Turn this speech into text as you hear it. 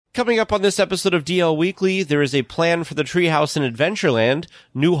Coming up on this episode of DL Weekly, there is a plan for the Treehouse in Adventureland,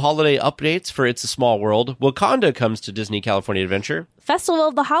 new holiday updates for It's a Small World, Wakanda comes to Disney California Adventure. Festival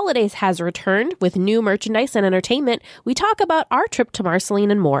of the Holidays has returned with new merchandise and entertainment. We talk about our trip to Marceline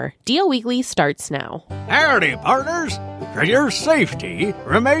and more. DL Weekly starts now. Howdy, partners. For your safety,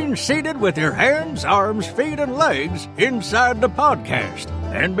 remain seated with your hands, arms, feet, and legs inside the podcast.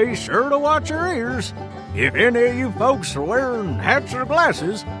 And be sure to watch your ears. If any of you folks are wearing hats or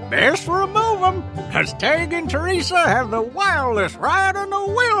glasses, best remove them, because Tag and Teresa have the wildest ride in the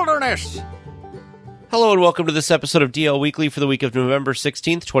wilderness. Hello and welcome to this episode of DL Weekly for the week of November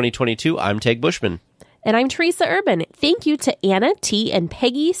 16th, 2022. I'm Tag Bushman. And I'm Teresa Urban. Thank you to Anna T. and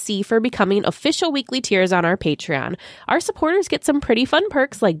Peggy C. for becoming official weekly tiers on our Patreon. Our supporters get some pretty fun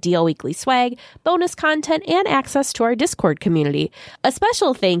perks like DL Weekly swag, bonus content, and access to our Discord community. A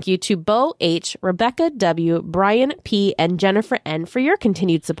special thank you to Bo H., Rebecca W., Brian P., and Jennifer N. for your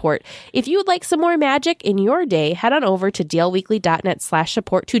continued support. If you would like some more magic in your day, head on over to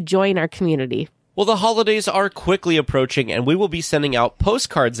dlweekly.net/support to join our community. Well, the holidays are quickly approaching, and we will be sending out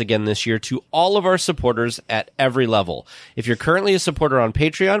postcards again this year to all of our supporters at every level. If you're currently a supporter on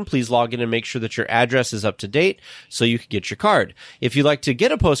Patreon, please log in and make sure that your address is up to date so you can get your card. If you'd like to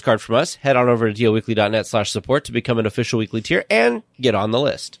get a postcard from us, head on over to dlweekly.net/support to become an official weekly tier and get on the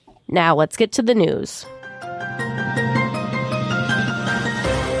list. Now let's get to the news.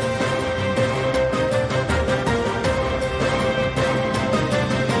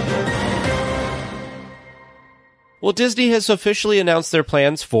 Well, Disney has officially announced their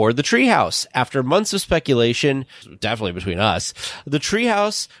plans for the Treehouse. After months of speculation, definitely between us, the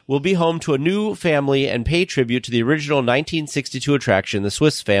Treehouse will be home to a new family and pay tribute to the original 1962 attraction, the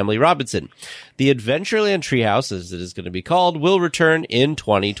Swiss Family Robinson. The Adventureland Treehouse, as it is going to be called, will return in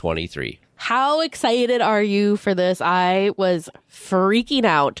 2023. How excited are you for this? I was freaking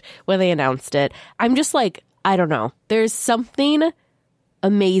out when they announced it. I'm just like, I don't know. There's something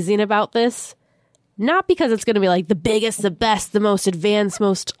amazing about this. Not because it's going to be like the biggest, the best, the most advanced,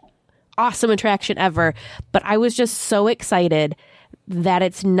 most awesome attraction ever, but I was just so excited that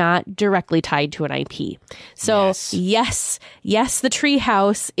it's not directly tied to an IP. So yes, the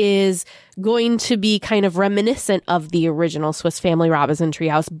Treehouse is going to be kind of reminiscent of the original Swiss Family Robinson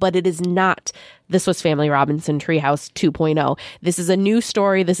Treehouse, but it is not the Swiss Family Robinson Treehouse 2.0. This is a new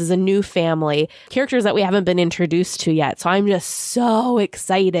story. This is a new family, characters that we haven't been introduced to yet. So I'm just so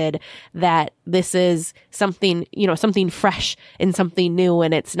excited that this is something, something fresh and something new.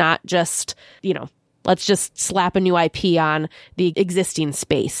 And it's not just, let's just slap a new IP on the existing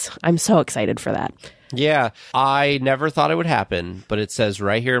space. I'm so excited for that. Yeah, I never thought it would happen, but it says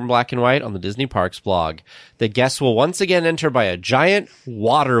right here in black and white on the Disney Parks blog that guests will once again enter by a giant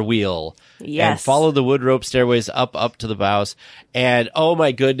water wheel and follow the wood rope stairways up to the bows. And oh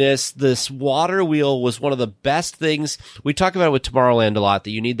my goodness, this water wheel was one of the best things. We talk about it with Tomorrowland a lot,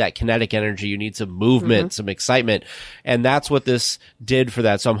 that you need that kinetic energy, you need some movement, some excitement, and that's what this did for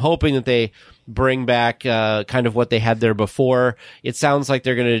that. So I'm hoping that they bring back kind of what they had there before. It sounds like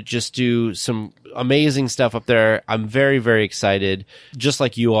they're going to just do some amazing stuff up there. I'm very, very excited, just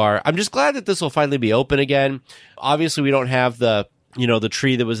like you are. I'm just glad that this will finally be open again. Obviously, we don't have the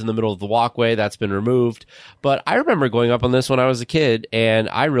tree that was in the middle of the walkway. That's been removed. But I remember going up on this when I was a kid, and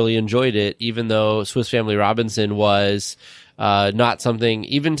I really enjoyed it, even though Swiss Family Robinson was not something,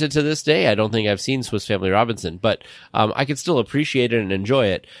 even to this day, I don't think I've seen Swiss Family Robinson, but I could still appreciate it and enjoy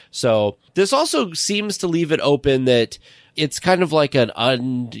it. So this also seems to leave it open that it's kind of like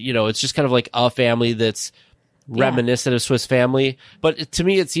it's just kind of like a family that's reminiscent of Swiss Family. But to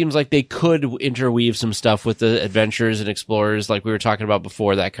me, it seems like they could interweave some stuff with the adventurers and explorers like we were talking about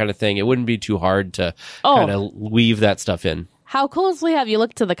before, that kind of thing. It wouldn't be too hard to kind of weave that stuff in. How closely have you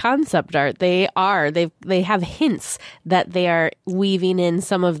looked to the concept art? They have hints that they are weaving in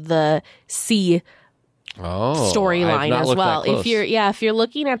some of the sea storyline as well. If you're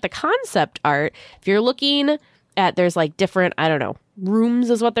looking at the concept art, if you're looking at, there's like different, I don't know, rooms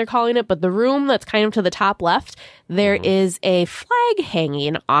is what they're calling it, but the room that's kind of to the top left, there is a flag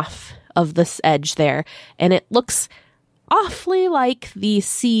hanging off of this edge there, and it looks awfully like the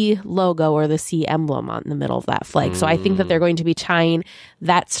sea logo or the sea emblem on the middle of that flag. So I think that they're going to be tying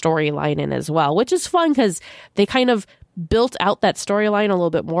that storyline in as well, which is fun because they kind of built out that storyline a little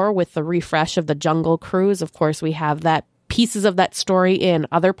bit more with the refresh of the Jungle Cruise. Of course, we have that pieces of that story in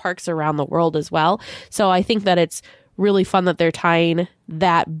other parks around the world as well. So I think that it's really fun that they're tying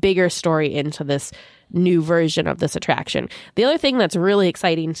that bigger story into this new version of this attraction. The other thing that's really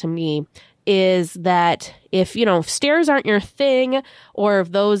exciting to me is that if stairs aren't your thing, or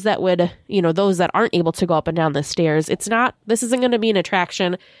if those that aren't able to go up and down the stairs, this isn't going to be an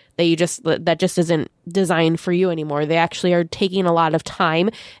attraction that just isn't designed for you anymore. They actually are taking a lot of time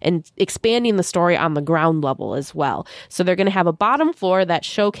and expanding the story on the ground level as well. So they're going to have a bottom floor that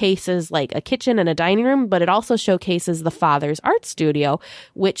showcases like a kitchen and a dining room, but it also showcases the father's art studio,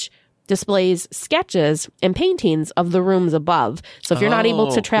 which displays sketches and paintings of the rooms above. So if you're not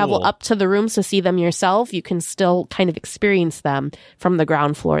able to travel up to the rooms to see them yourself, you can still kind of experience them from the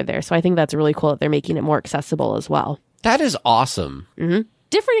ground floor there. So I think that's really cool that they're making it more accessible as well. That is awesome. Mm-hmm.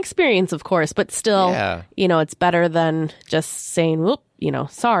 Different experience, of course, but still, it's better than just saying, whoop,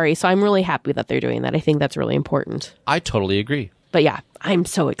 sorry. So I'm really happy that they're doing that. I think that's really important. I totally agree. But yeah, I'm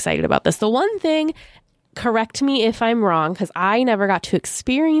so excited about this. The one thing, correct me if I'm wrong, because I never got to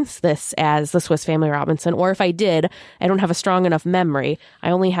experience this as the Swiss Family Robinson, or if I did, I don't have a strong enough memory.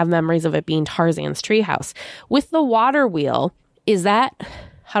 I only have memories of it being Tarzan's treehouse. With the water wheel, is that...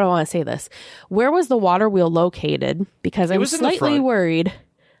 How do I want to say this? Where was the water wheel located? Because I'm slightly worried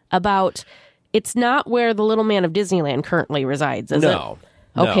about it's not where the little man of Disneyland currently resides, is it? No.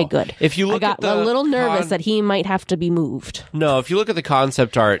 Okay, good. If you look I got a little nervous that he might have to be moved. No, if you look at the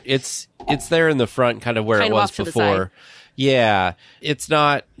concept art, it's there in the front, kind of where it was before. Yeah, it's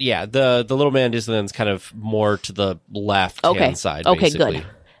not. Yeah, the little man of Disneyland's kind of more to the left hand side. Okay, basically. Good.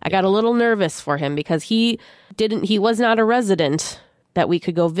 I got a little nervous for him because he was not a resident that we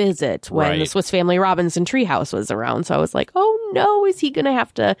could go visit when the Swiss Family Robinson treehouse was around. So I was like, oh no, is he going to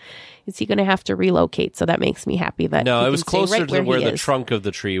have to relocate? So that makes me happy that it was closer to where the trunk of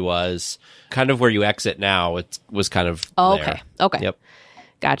the tree was, kind of where you exit now. It was kind of there. Okay. Yep.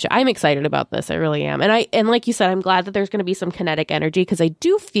 Gotcha. I'm excited about this. I really am. And like you said, I'm glad that there's going to be some kinetic energy, because I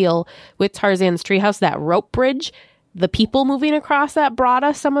do feel with Tarzan's treehouse, that rope bridge, the people moving across that brought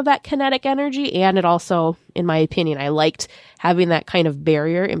us some of that kinetic energy. And it also, in my opinion, I liked having that kind of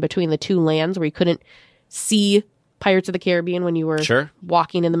barrier in between the two lands where you couldn't see Pirates of the Caribbean when you were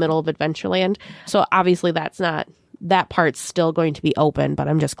walking in the middle of Adventureland. So obviously that part's still going to be open, but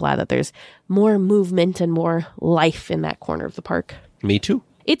I'm just glad that there's more movement and more life in that corner of the park. Me too.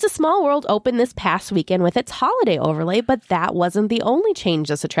 It's a Small World opened this past weekend with its holiday overlay, but that wasn't the only change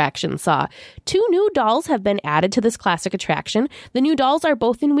this attraction saw. 2 new dolls have been added to this classic attraction. The new dolls are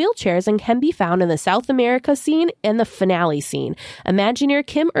both in wheelchairs and can be found in the South America scene and the finale scene. Imagineer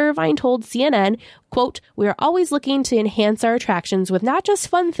Kim Irvine told CNN, quote, "We are always looking to enhance our attractions with not just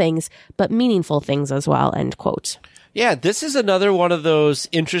fun things, but meaningful things as well," end quote. Yeah, this is another one of those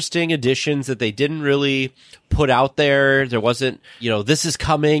interesting additions that they didn't really put out there. There wasn't, this is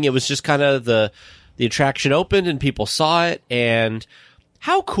coming. It was just kind of the attraction opened and people saw it. And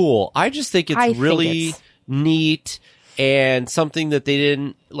how cool. I just think it's really neat and something that they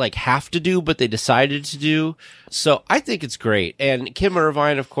didn't have to do, but they decided to do. So I think it's great. And Kim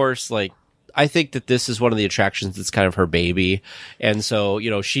Irvine, of course, I think that this is one of the attractions that's kind of her baby. And so,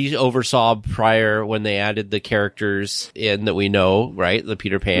 she oversaw prior when they added the characters in that we know, right? The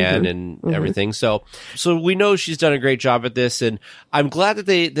Peter Pan and everything. So we know she's done a great job at this. And I'm glad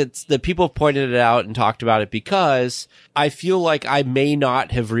that people pointed it out and talked about it, because I feel like I may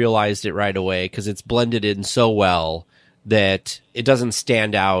not have realized it right away because it's blended in so well that it doesn't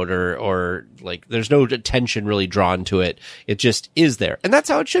stand out or there's no attention really drawn to it. It just is there. And that's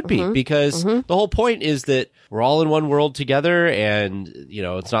how it should be, because the whole point is that we're all in one world together, and,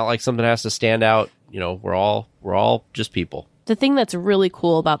 it's not like something has to stand out. We're all just people. The thing that's really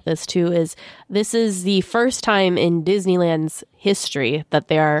cool about this too is this is the first time in Disneyland's history that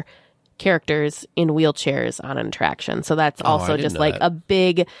there are characters in wheelchairs on an attraction. So that's also just a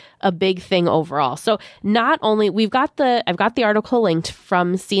big thing overall. So not only I've got the article linked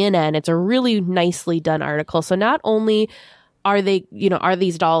from CNN. It's a really nicely done article. So not only are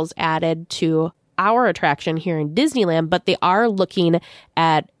these dolls added to our attraction here in Disneyland, but they are looking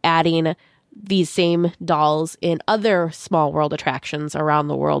at adding these same dolls in other Small World attractions around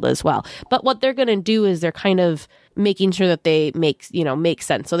the world as well. But what they're going to do is they're kind of making sure that they make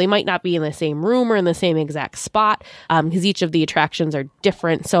sense. So they might not be in the same room or in the same exact spot, because each of the attractions are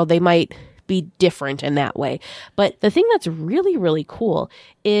different. So they might be different in that way. But the thing that's really, really cool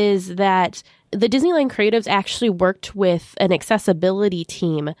is that the Disneyland creatives actually worked with an accessibility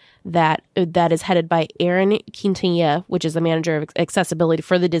team that is headed by Aaron Quintanilla, which is the manager of accessibility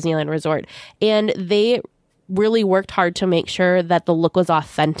for the Disneyland Resort. And they really worked hard to make sure that the look was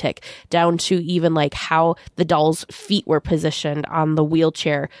authentic, down to even how the doll's feet were positioned on the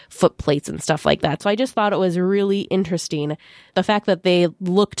wheelchair foot plates and stuff like that. So I just thought it was really interesting, the fact that they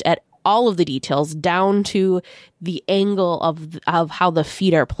looked at all of the details down to the angle of how the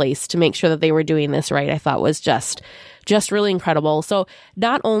feet are placed to make sure that they were doing this right, I thought was just really incredible. So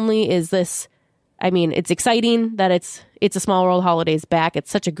not only is this, I mean, it's exciting that it's a Small World Holidays back. It's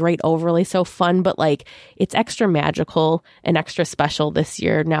such a great overlay, so fun, but like it's extra magical and extra special this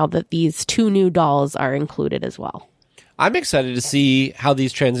year now that these 2 new dolls are included as well. I'm excited to see how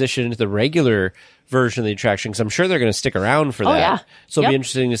these transition into the regular version of the attraction, because I'm sure they're going to stick around for that. Yeah. So it'll be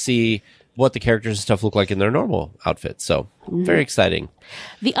interesting to see what the characters and stuff look like in their normal outfits. So very exciting.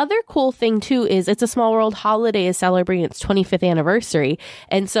 The other cool thing, too, is It's a Small World Holiday is celebrating its 25th anniversary.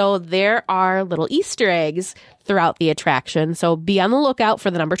 And so there are little Easter eggs throughout the attraction. So be on the lookout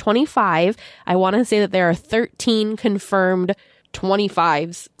for the number 25. I want to say that there are 13 confirmed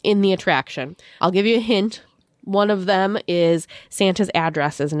 25s in the attraction. I'll give you a hint. One of them is Santa's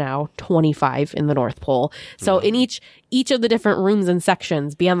address is now 25 in the North Pole. So in each of the different rooms and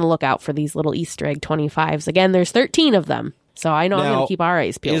sections, be on the lookout for these little Easter egg 25s. Again, there's 13 of them. So I know I'm going to keep our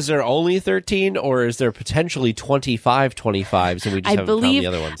eyes peeled. Is there only 13 or is there potentially 25 25s and we just haven't found the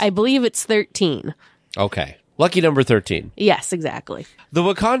other ones? I believe it's 13. Okay. Lucky number 13. Yes, exactly. The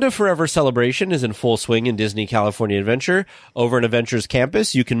Wakanda Forever celebration is in full swing in Disney California Adventure. Over in Adventure's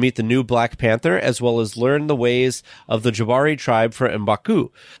campus, you can meet the new Black Panther as well as learn the ways of the Jabari tribe for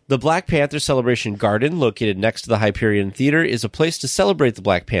M'Baku. The Black Panther Celebration Garden, located next to the Hyperion Theater, is a place to celebrate the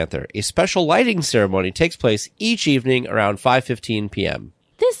Black Panther. A special lighting ceremony takes place each evening around 5:15 p.m.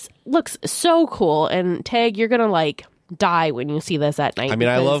 This looks so cool, and Tag, you're going to die when you see this at night. I mean,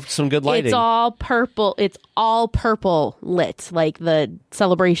 I love some good lighting. It's all purple. It's all purple lit. Like the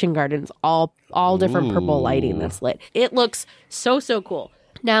celebration gardens, all different purple lighting that's lit. It looks so cool.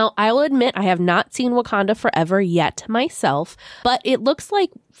 Now, I will admit I have not seen Wakanda Forever yet myself, but it looks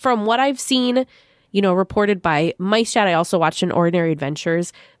like from what I've seen, reported by Mice Chat, I also watched an Ordinary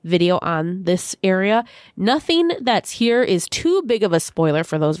Adventures video on this area. Nothing that's here is too big of a spoiler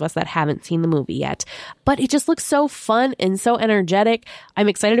for those of us that haven't seen the movie yet, but it just looks so fun and so energetic. I'm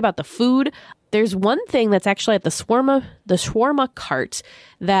excited about the food. There's one thing that's actually at the shawarma cart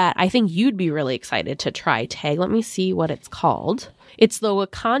that I think you'd be really excited to try, Tag. Let me see what it's called. It's the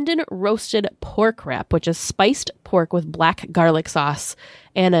Wakandan roasted pork wrap, which is spiced pork with black garlic sauce,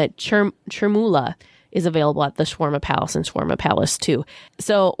 and a chermoula is available at the Shawarma Palace and Shawarma Palace too.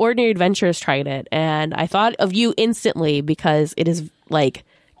 So Ordinary Adventures tried it, and I thought of you instantly because it is like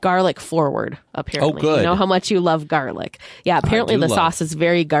garlic forward, apparently. Oh, good. You know how much you love garlic. Yeah, apparently the sauce is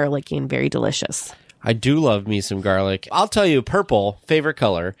very garlicky and very delicious. I do love me some garlic. I'll tell you, purple, favorite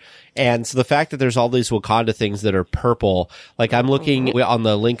color. And so the fact that there's all these Wakanda things that are purple, like I'm looking on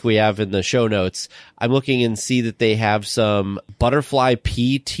the link we have in the show notes, I'm looking and see that they have some butterfly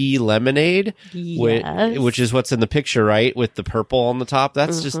PT lemonade, which is what's in the picture, right? With the purple on the top.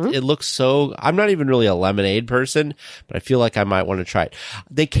 That's just, it looks so, I'm not even really a lemonade person, but I feel like I might want to try it.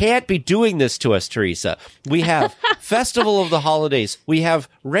 They can't be doing this to us, Teresa. We have Festival of the Holidays. We have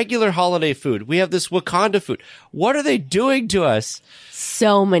regular holiday food. We have this Wakanda food. What are they doing to us?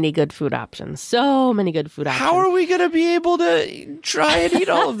 So many good food options. So many good food options. How are we going to be able to try and eat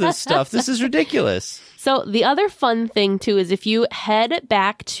all of this stuff? This is ridiculous. So the other fun thing, too, is if you head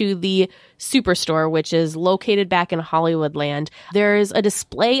back to the Superstore, which is located back in Hollywoodland, there's a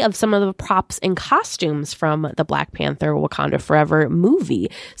display of some of the props and costumes from the Black Panther Wakanda Forever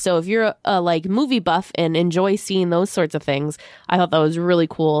movie. So if you're a movie buff and enjoy seeing those sorts of things, I thought that was really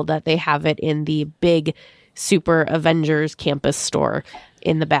cool that they have it in the big Super Avengers campus store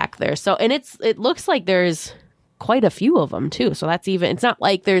in the back there. So, and it looks like there's quite a few of them too. So that's even, it's not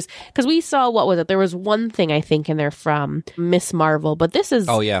like there's, because we saw, what was it? There was one thing I think in there from Miss Marvel, but this is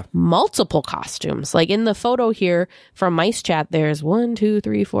multiple costumes. Like in the photo here from Mice Chat, there's 1, 2,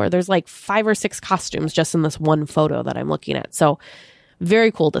 3, 4. There's like 5 or 6 costumes just in this one photo that I'm looking at. So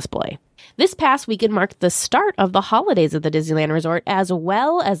very cool display. This past weekend marked the start of the holidays at the Disneyland Resort, as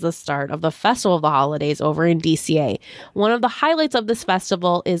well as the start of the Festival of the Holidays over in DCA. One of the highlights of this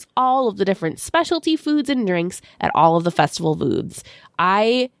festival is all of the different specialty foods and drinks at all of the festival booths.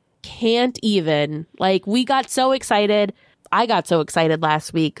 I can't even, we got so excited. I got so excited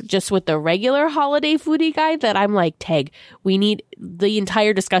last week just with the regular holiday foodie guide that I'm like, Tag, we need, the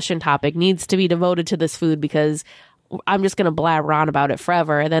entire discussion topic needs to be devoted to this food because I'm just going to blabber on about it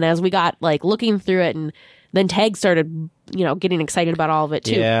forever. And then as we got looking through it, and then Tag started, getting excited about all of it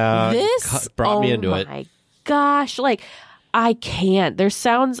too. Yeah. This brought me into it. Oh my gosh. I can't. There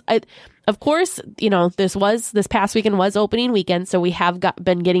sounds, of course, this past weekend was opening weekend. So we have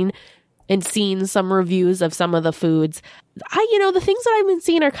been getting and seen some reviews of some of the foods. The things that I've been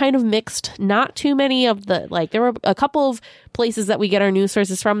seeing are kind of mixed. Not too many of the, there were a couple of places that we get our news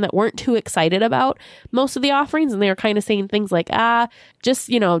sources from that weren't too excited about most of the offerings. And they were kind of saying things like, just,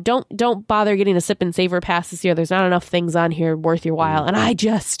 don't bother getting a sip and savor pass this year. There's not enough things on here worth your while. And I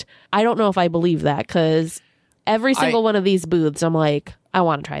don't know if I believe that, because every single one of these booths, I'm like, I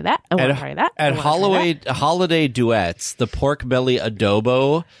want to try that. I want to try that. At Holiday Duets, the pork belly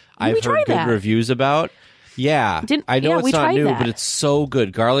adobo, I've heard good reviews about. Yeah. I know it's not new, but it's so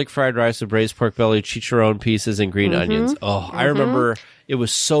good. Garlic fried rice with braised pork belly, chicharron pieces, and green onions. Oh, I remember it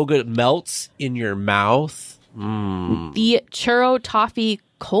was so good. It melts in your mouth. The churro toffee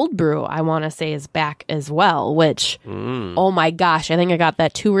cold brew, I want to say, is back as well, which, oh my gosh, I think I got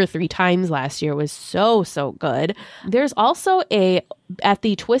that 2 or 3 times last year. It was so, so good. There's also at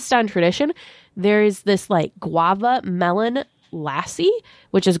the Twist on Tradition, there's this guava melon lassi,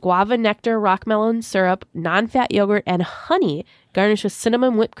 which is guava nectar, rock melon syrup, non-fat yogurt, and honey, garnished with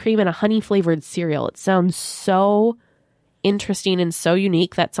cinnamon whipped cream and a honey-flavored cereal. It sounds so interesting and so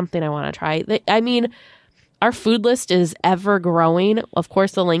unique. That's something I want to try. Our food list is ever growing. Of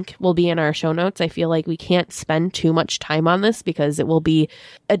course, the link will be in our show notes. I feel like we can't spend too much time on this because it will be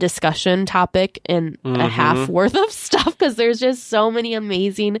a discussion topic and a half worth of stuff, because there's just so many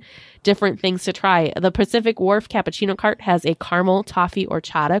amazing different things to try. The Pacific Wharf Cappuccino Cart has a caramel toffee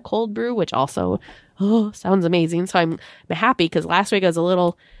horchata cold brew, which also sounds amazing. So I'm happy, because last week I was a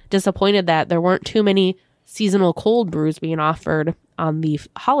little disappointed that there weren't too many seasonal cold brews being offered on the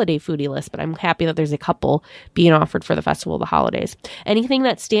holiday foodie list, but I'm happy that there's a couple being offered for the Festival of the Holidays. Anything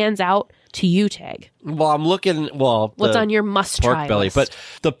that stands out to you, Tag? Well, I'm looking, what's on your must-try pork belly list? But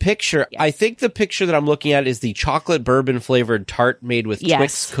the picture, I think the picture that I'm looking at is the chocolate bourbon flavored tart made with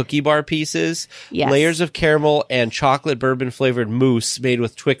Twix cookie bar pieces, layers of caramel, and chocolate bourbon flavored mousse made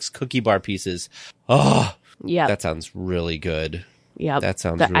with Twix cookie bar pieces. Oh, yeah, that sounds really good. Yeah, that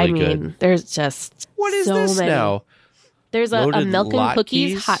sounds really good. There's just what is this many. Now? There's a milk and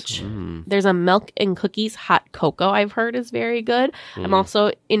cookies hot. There's a milk and cookies hot cocoa, I've heard is very good. I'm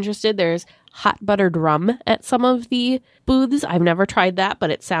also interested. There's hot buttered rum at some of the booths. I've never tried that, but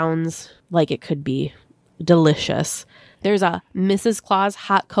it sounds like it could be delicious. There's a Mrs. Claus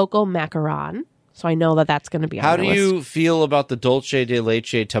hot cocoa macaron. So I know that that's going to be on How the do list. you feel about the dulce de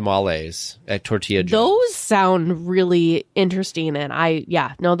leche tamales at Tortilla Joe's? Those sound really interesting, and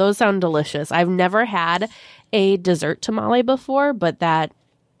those sound delicious. I've never had a dessert tamale before, but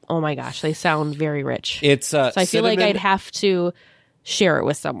oh my gosh, they sound very rich. It's so I feel like I'd have to share it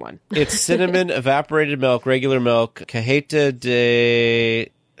with someone. It's cinnamon, evaporated milk, regular milk, cajeta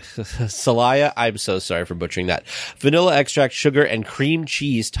de salaya, I'm so sorry for butchering that, vanilla extract, sugar, and cream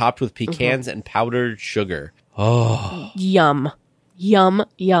cheese topped with pecans and powdered sugar. Oh. Yum. Yum,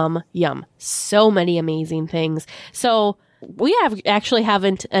 yum, yum. So many amazing things. So we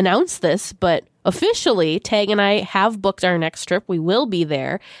haven't announced this, but officially, Tag and I have booked our next trip. We will be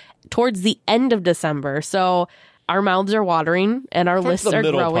there towards the end of December. So our mouths are watering and our lists are growing.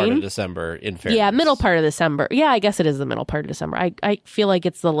 The middle part of December, in fairness. Yeah, middle part of December. Yeah, I guess it is the middle part of December. I feel like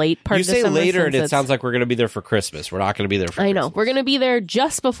it's the late part of December. You say later, and it sounds like we're going to be there for Christmas. We're not going to be there for Christmas. I know. We're going to be there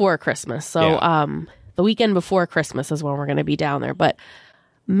just before Christmas. So the weekend before Christmas is when we're going to be down there. But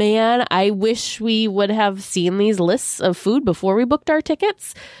man, I wish we would have seen these lists of food before we booked our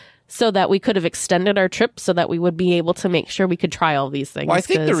tickets, so that we could have extended our trip, so that we would be able to make sure we could try all these things. Well, I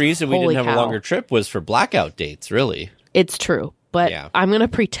think the reason we didn't have a longer trip was for blackout dates, really. It's true. But I'm going to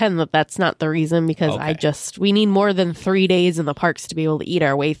pretend that that's not the reason, because we need more than 3 days in the parks to be able to eat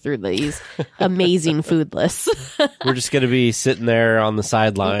our way through these amazing food lists. We're just going to be sitting there on the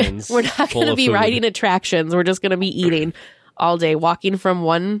sidelines. We're not going to be riding attractions. We're just going to be eating all day, walking from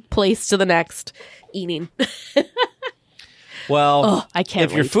one place to the next, eating. Well, I can't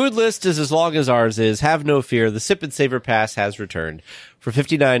if your food list is as long as ours is, have no fear. The Sip and Savor Pass has returned. For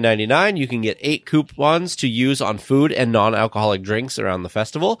 $59.99, you can get 8 coupons to use on food and non-alcoholic drinks around the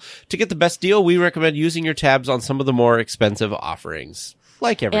festival. To get the best deal, we recommend using your tabs on some of the more expensive offerings,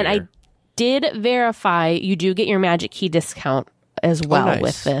 like every year. And I did verify you do get your Magic Key discount as well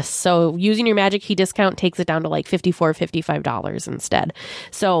with this. So using your Magic Key discount takes it down to like $54, $55 instead.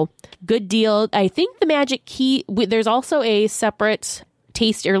 So good deal. I think the Magic Key, there's also a separate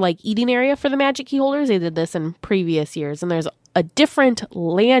taste or eating area for the Magic Key holders. They did this in previous years, and there's a different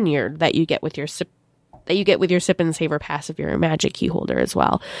lanyard that you get with your Sip and Savor Pass if you're a Magic Key holder as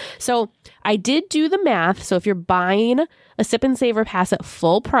well. So I did do the math. So if you're buying a Sip and Savor Pass at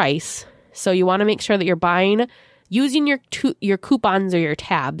full price, so you want to make sure that you're buying using your coupons or your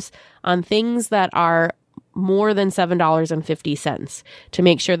tabs on things that are more than $7.50 to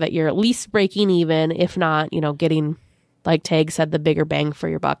make sure that you're at least breaking even, if not, getting, like Tag said, the bigger bang for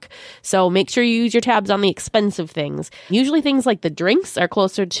your buck. So make sure you use your tabs on the expensive things. Usually things like the drinks are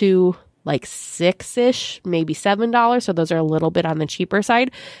closer to like $6-ish, maybe $7. So those are a little bit on the cheaper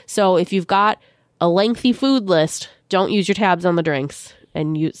side. So if you've got a lengthy food list, don't use your tabs on the drinks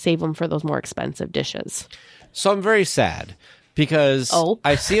and you save them for those more expensive dishes. So I'm very sad because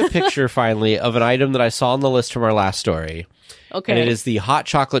I see a picture finally of an item that I saw on the list from our last story. Okay. And it is the hot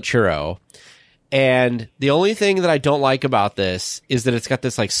chocolate churro. And the only thing that I don't like about this is that it's got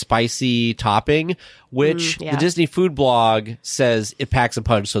this like spicy topping, which the Disney food blog says it packs a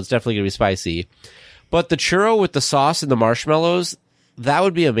punch, so it's definitely going to be spicy. But the churro with the sauce and the marshmallows, that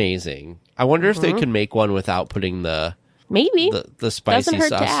would be amazing. I wonder if they could make one without putting the spicy Doesn't hurt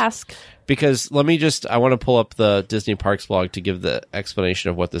sauce. to ask. Because I want to pull up the Disney Parks blog to give the explanation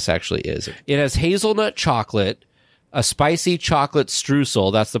of what this actually is. It has hazelnut chocolate, a spicy chocolate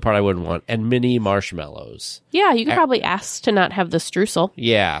streusel, that's the part I wouldn't want, and mini marshmallows. Yeah, you could probably ask to not have the streusel.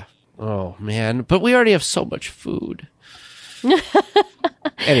 Yeah. Oh, man. But we already have so much food.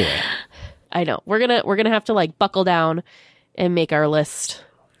 Anyway. I know. We're gonna have to like buckle down and make our list.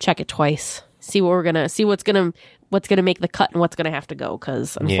 Check it twice. See what's gonna make the cut and what's gonna have to go,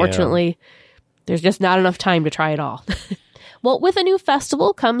 because unfortunately there's just not enough time to try it all. Well, with a new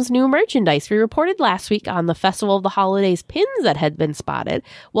festival comes new merchandise. We reported last week on the Festival of the Holidays pins that had been spotted.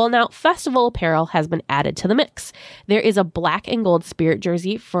 Well, now festival apparel has been added to the mix. There is a black and gold Spirit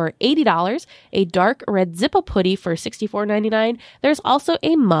jersey for $80, a dark red Zippo hoodie for $64.99. There's also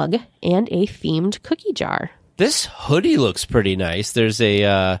a mug and a themed cookie jar. This hoodie looks pretty nice. There's they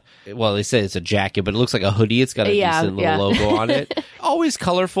say it's a jacket, but it looks like a hoodie. It's got a decent little logo on it. Always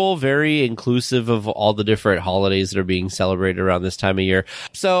colorful, very inclusive of all the different holidays that are being celebrated around this time of year.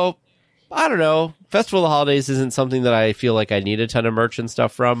 So, I don't know. Festival of the Holidays isn't something that I feel like I need a ton of merch and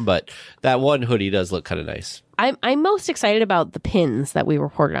stuff from, but that one hoodie does look kind of nice. I'm most excited about the pins that we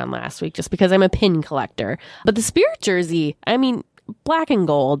reported on last week, just because I'm a pin collector. But the Spirit jersey, I mean, black and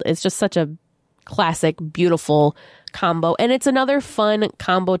gold is just such a classic, beautiful combo. And it's another fun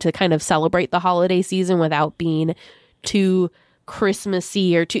combo to kind of celebrate the holiday season without being too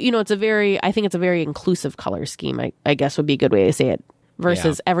Christmassy or too, I think it's a very inclusive color scheme, I guess would be a good way to say it.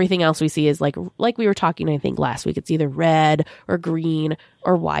 Versus everything else we see is like we were talking, I think last week, it's either red or green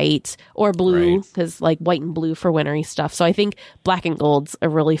or white or blue, because like white and blue for wintry stuff. So I think black and gold's a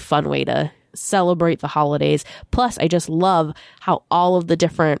really fun way to celebrate the holidays. Plus, I just love how all of the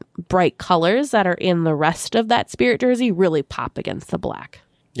different bright colors that are in the rest of that Spirit jersey really pop against the black.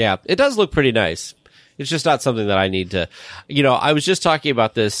 Yeah, it does look pretty nice. It's just not something that I need to, I was just talking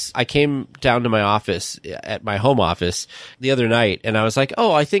about this. I came down to my office at my home office the other night, and I was like,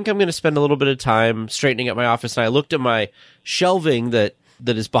 I think I'm going to spend a little bit of time straightening up my office. And I looked at my shelving that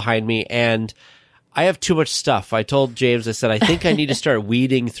is behind me, and I have too much stuff. I told James, I said, I think I need to start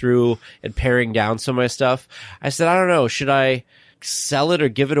weeding through and paring down some of my stuff. I said, I don't know, should I sell it or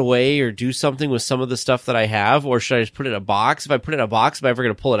give it away or do something with some of the stuff that I have, or should I just put it in a box? If I put it in a box, am I ever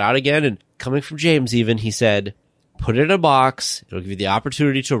going to pull it out again? And coming from James even, he said, put it in a box. It'll give you the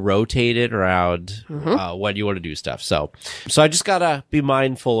opportunity to rotate it around when you want to do stuff. So I just got to be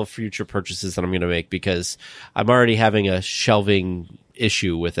mindful of future purchases that I'm going to make, because I'm already having a shelving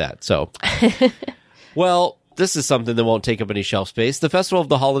issue with that. So, well, this is something that won't take up any shelf space. The Festival of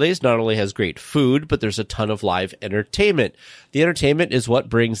the Holidays not only has great food, but there's a ton of live entertainment. The entertainment is what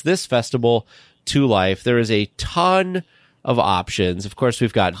brings this festival to life. There is a ton of options. Of course,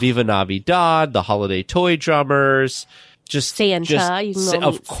 we've got Viva Navidad, the holiday toy drummers, Santa. You can go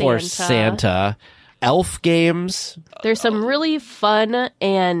of course, Santa. Elf games. There's some really fun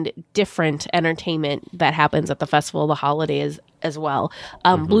and different entertainment that happens at the Festival of the Holidays as well.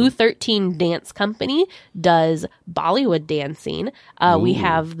 Blue 13 Dance Company does Bollywood dancing. We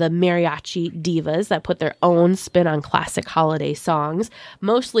have the Mariachi Divas that put their own spin on classic holiday songs.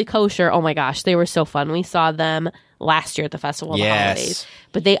 Mostly Kosher. Oh my gosh, they were so fun. We saw them last year at the Festival of the Holidays.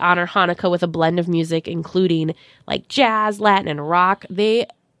 But they honor Hanukkah with a blend of music, including like jazz, Latin, and rock. They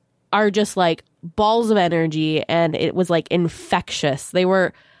are just like balls of energy, and it was like infectious.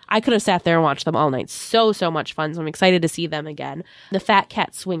 I could have sat there and watched them all night. So much fun. So I'm excited to see them again. The Fat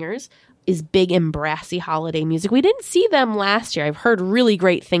Cat Swingers is big and brassy holiday music. We didn't see them last year. I've heard really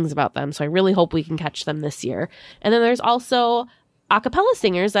great things about them, so I really hope we can catch them this year. And then there's also a cappella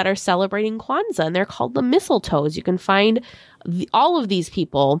singers that are celebrating Kwanzaa, and they're called the Mistletoes. You can find all of these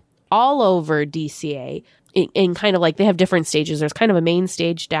people all over DCA in kind of like, they have different stages. There's kind of a main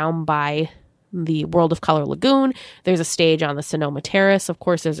stage down by the World of Color Lagoon. There's a stage on the Sonoma Terrace. Of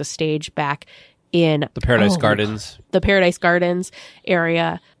course, there's a stage back in the Paradise Gardens. The Paradise Gardens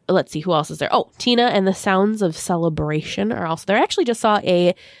area. Let's see, who else is there? Oh, Tina and the Sounds of Celebration are also there. I actually just saw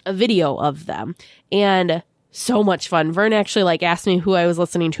a video of them, and so much fun. Vern actually like asked me who I was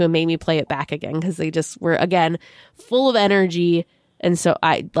listening to and made me play it back again because they just were, again, full of energy. And so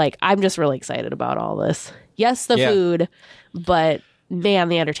I'm just really excited about all this. Yes, the food, but man,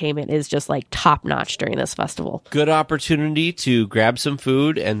 the entertainment is just like top notch during this festival. Good opportunity to grab some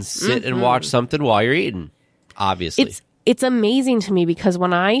food and sit and watch something while you're eating, obviously. It's amazing to me because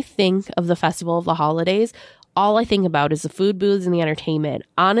when I think of the Festival of the Holidays, all I think about is the food booths and the entertainment.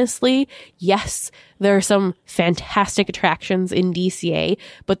 Honestly, yes, there are some fantastic attractions in DCA,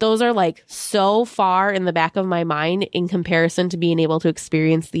 but those are like so far in the back of my mind in comparison to being able to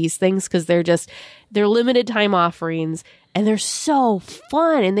experience these things because they're limited time offerings and they're so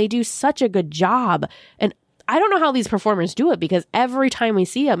fun and they do such a good job. And I don't know how these performers do it because every time we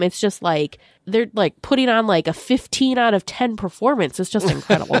see them, it's just like they're like putting on like a 15 out of 10 performance. It's just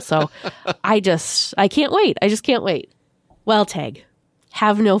incredible. So I can't wait. I just can't wait. Well, Tag,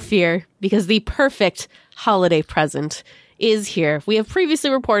 have no fear because the perfect holiday present is here. We have previously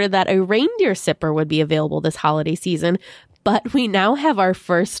reported that a reindeer sipper would be available this holiday season, but we now have our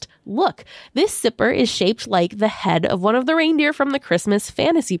first look. This sipper is shaped like the head of one of the reindeer from the Christmas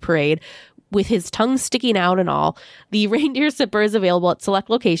Fantasy Parade, with his tongue sticking out and all. The reindeer sipper is available at select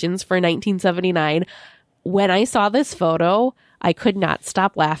locations for $19.79. When I saw this photo, I could not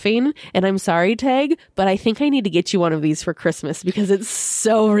stop laughing. And I'm sorry, Tag, but I think I need to get you one of these for Christmas because it's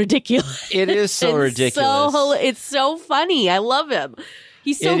so ridiculous. It is so ridiculous. It's so funny. I love him.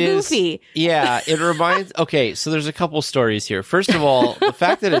 He's so goofy. Yeah, it reminds... Okay, so there's a couple stories here. First of all, the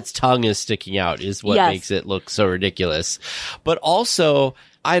fact that its tongue is sticking out is what makes it look so ridiculous. But also...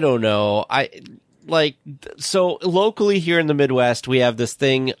 I don't know. So locally here in the Midwest, we have this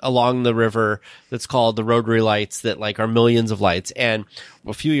thing along the river that's called the rotary lights that like are millions of lights. And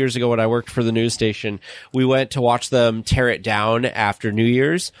a few years ago when I worked for the news station, we went to watch them tear it down after New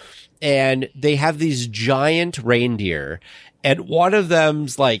Year's. And they have these giant reindeer. And one of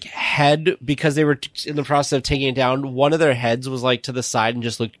them's like head, because they were in the process of taking it down, one of their heads was like to the side and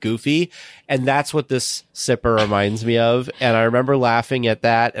just looked goofy. And that's what this sipper reminds me of. And I remember laughing at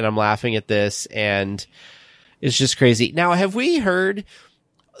that, and I'm laughing at this, and it's just crazy. Now, have we heard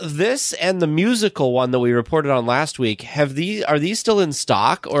this and the musical one that we reported on last week? Are these still in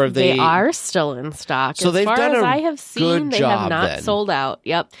stock, or have they? They are still in stock. So they've done as I have seen, they have not sold out.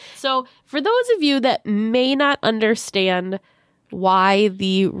 Yep. So for those of you that may not understand why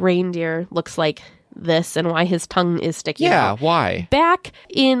the reindeer looks like this and why his tongue is sticking out. Yeah, why? Back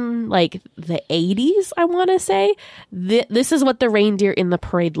in like the 80s, I want to say, this is what the reindeer in the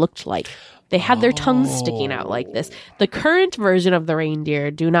parade looked like. They had their tongues sticking out like this. The current version of the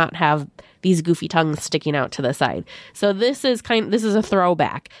reindeer do not have these goofy tongues sticking out to the side. So this is a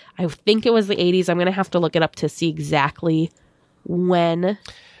throwback. I think it was the 80s. I'm going to have to look it up to see exactly when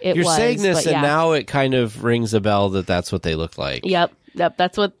You're saying this, and now it kind of rings a bell that that's what they look like. Yep.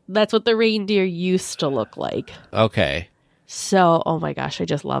 That's what the reindeer used to look like. Okay. So, oh my gosh, I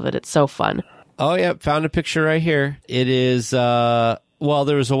just love it. It's so fun. Oh, yeah. Found a picture right here. It is, there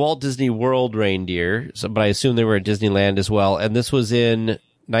was a Walt Disney World reindeer, but I assume they were at Disneyland as well. And this was in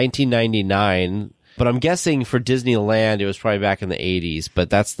 1999. But I'm guessing for Disneyland, it was probably back in the 80s. But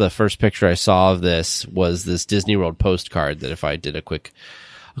that's the first picture I saw of this, was this Disney World postcard that if I did a quick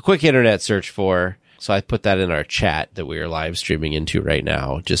internet search for. So I put that in our chat that we are live streaming into right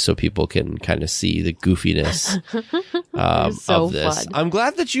now, just so people can kind of see the goofiness of this. Fun. I'm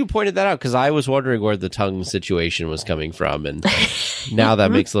glad that you pointed that out, because I was wondering where the tongue situation was coming from, and now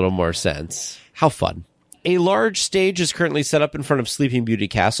that makes a little more sense. How fun. A large stage is currently set up in front of Sleeping Beauty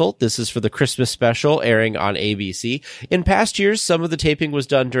Castle. This is for the Christmas special airing on ABC. In past years, some of the taping was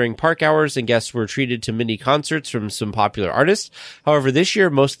done during park hours and guests were treated to mini concerts from some popular artists. However, this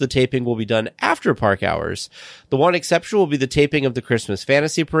year, most of the taping will be done after park hours. The one exception will be the taping of the Christmas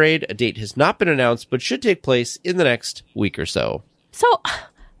Fantasy Parade. A date has not been announced, but should take place in the next week or so. So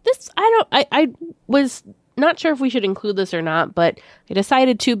this, I was not sure if we should include this or not, but I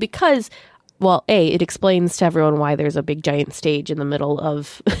decided to because... Well, it explains to everyone why there's a big giant stage in the middle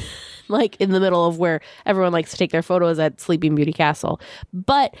of, where everyone likes to take their photos at Sleeping Beauty Castle.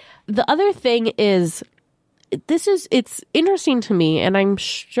 But the other thing is, it's interesting to me, and I'm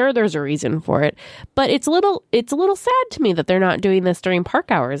sure there's a reason for it, but it's a little sad to me that they're not doing this during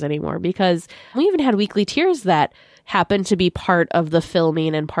park hours anymore, because we even had Weekly Tears that happened to be part of the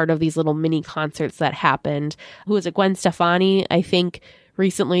filming and part of these little mini concerts that happened. Who was it? Gwen Stefani, I think,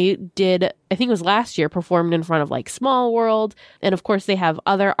 recently did, I think it was last year, performed in front of like Small World. And of course, they have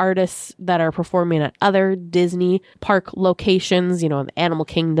other artists that are performing at other Disney park locations, in the Animal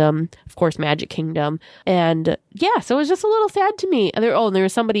Kingdom, of course, Magic Kingdom. And yeah, so it was just a little sad to me. And there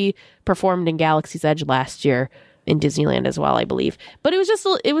was somebody performed in Galaxy's Edge last year in Disneyland as well, I believe. But it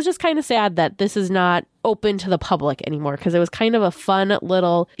was just kind of sad that this is not open to the public anymore, because it was kind of a fun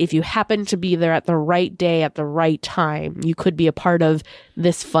little, if you happen to be there at the right day at the right time, you could be a part of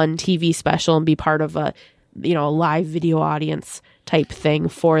this fun TV special and be part of a live video audience type thing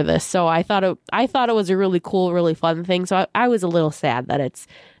for this. So I thought it was a really cool, really fun thing. So I was a little sad that it's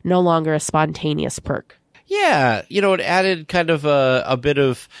no longer a spontaneous perk. Yeah, it added kind of a bit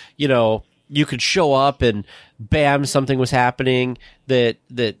of, you could show up and bam, something was happening that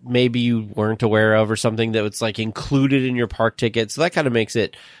maybe you weren't aware of, or something that was like included in your park ticket. So that kind of makes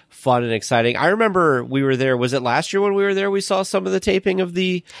it fun and exciting. I remember we were there. Was it last year when we were there? We saw some of the taping of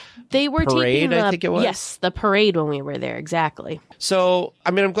the parade, I think it was. Yes, the parade when we were there. Exactly. So,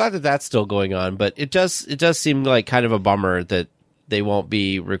 I mean, I'm glad that that's still going on, but it does seem like kind of a bummer that they won't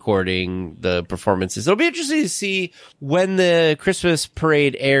be recording the performances. It'll be interesting to see when the Christmas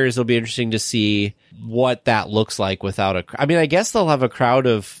parade airs. It'll be interesting to see what that looks like without I mean, I guess they'll have a crowd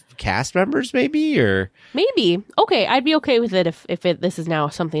of cast members, maybe. Okay, I'd be okay with it if this is now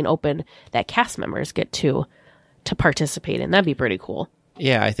something open that cast members get to participate in. That'd be pretty cool.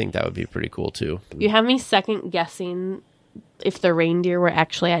 Yeah, I think that would be pretty cool too. You have me second guessing if the reindeer were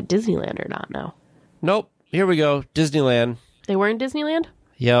actually at Disneyland or not now. Nope. Here we go. Disneyland. They were in Disneyland?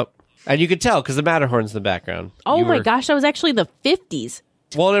 Yep. And you could tell because the Matterhorn's in the background. Oh my gosh, that was actually the 50s.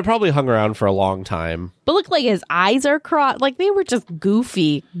 Well, it probably hung around for a long time. But look, like his eyes are crossed. Like they were just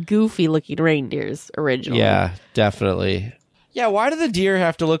goofy looking reindeers originally. Yeah, definitely. Yeah, why do the deer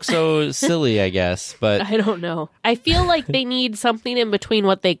have to look so silly, I guess? But I don't know. I feel like they need something in between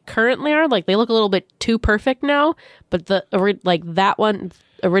what they currently are. Like they look a little bit too perfect now, but that one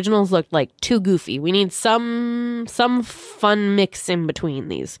originals looked like too goofy. We need some fun mix in between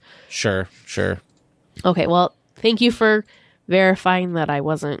these. Sure. Okay, well, thank you for verifying that I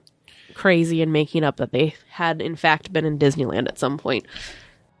wasn't crazy and making up that they had in fact been in Disneyland at some point.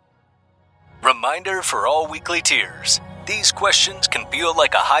 Reminder for all weekly tiers. These questions can feel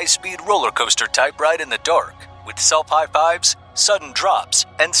like a high-speed roller coaster type ride in the dark, with self-high fives, sudden drops,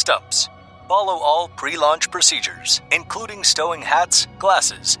 and stumps. Follow all pre-launch procedures, including stowing hats,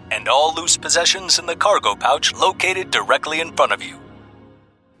 glasses, and all loose possessions in the cargo pouch located directly in front of you.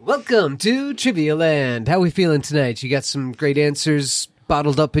 Welcome to Trivia Land. How we feeling tonight? You got some great answers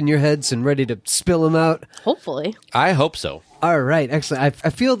bottled up in your heads and ready to spill them out? Hopefully. I hope so. All right, excellent. I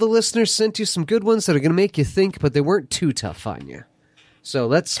feel the listeners sent you some good ones that are going to make you think, but they weren't too tough on you. So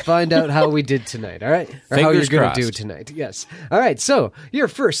let's find out how we did tonight, all right? Or how you're going to do tonight, yes. All right, so your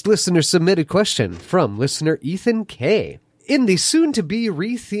first listener-submitted question from listener Ethan K. In the soon-to-be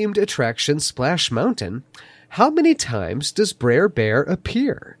rethemed attraction Splash Mountain, how many times does Brer Bear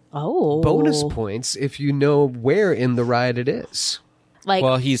appear? Oh. Bonus points if you know where in the ride it is. Like,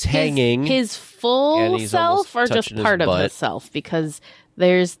 well, he's hanging. His full self or just part of himself? Because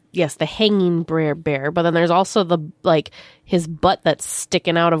there's, yes, the hanging Brer Bear, but then there's also his butt that's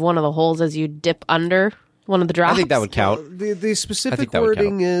sticking out of one of the holes as you dip under one of the drops. I think that would count. The specific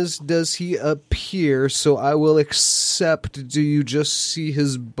wording is, does he appear? So I will accept, do you just see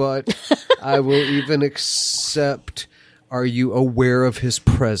his butt? I will even accept, are you aware of his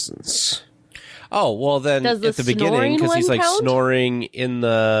presence? Oh, well then at the beginning, because he's like snoring in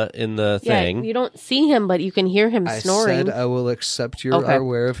the thing. Yeah, you don't see him, but you can hear him snoring. I said I will accept you're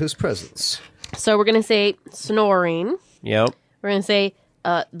aware of his presence. So we're going to say snoring. Yep. We're going to say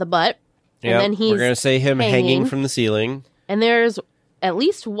the butt. Yep. And then we're going to say him hanging from the ceiling. And there's at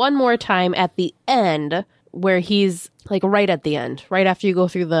least one more time at the end where he's like right at the end, right after you go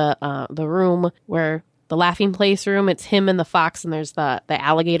through the room where the laughing place room. It's him and the fox, and there's the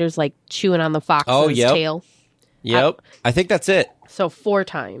alligators like chewing on the fox's tail. Yep. I think that's it. So 4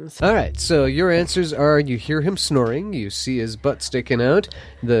 times. All right. So your answers are: you hear him snoring, you see his butt sticking out,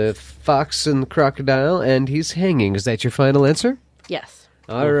 the fox and the crocodile, and he's hanging. Is that your final answer? Yes.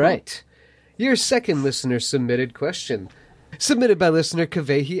 All right. Your second listener-submitted question, submitted by listener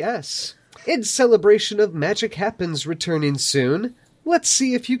Kavehi S. In celebration of Magic Happens returning soon, let's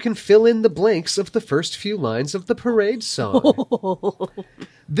see if you can fill in the blanks of the first few lines of the parade song.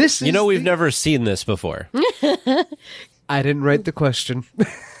 This is we've never seen this before. I didn't write the question.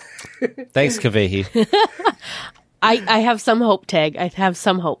 Thanks, Kavehi. I have some hope, Tag. I have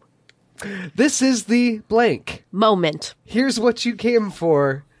some hope. This is the blank. Moment. Here's what you came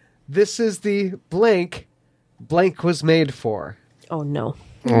for. This is the blank. Blank was made for. Oh, no.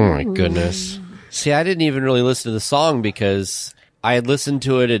 Oh, my goodness. See, I didn't even really listen to the song because I had listened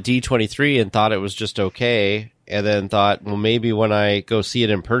to it at D23 and thought it was just okay. And then thought, well, maybe when I go see it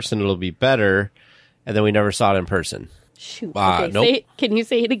in person, it'll be better. And then we never saw it in person. Shoot. Okay, nope. Can you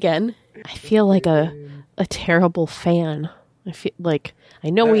say it again? I feel like a terrible fan. I feel like I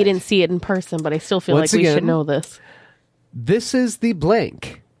know we didn't see it in person, but I still feel like we should know this. This is the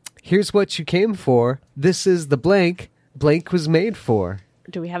blank. Here's what you came for. This is the blank. Blank was made for.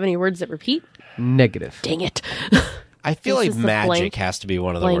 Do we have any words that repeat? Negative. Dang it. I feel like magic has to be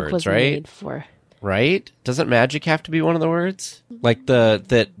one of the words, was right? Made for. Right? Doesn't magic have to be one of the words? Like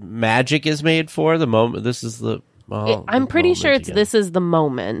that magic is made for the moment. This is the. I'm pretty sure it's this is the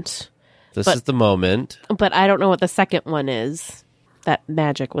moment. This is the moment. But I don't know what the second one is that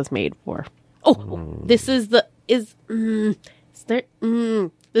magic was made for. Oh, this is the is there.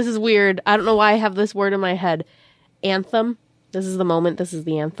 This is weird. I don't know why I have this word in my head. Anthem. This is the moment. This is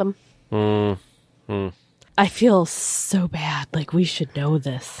the anthem. I feel so bad. Like we should know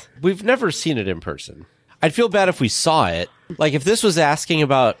this. We've never seen it in person. I'd feel bad if we saw it. Like if this was asking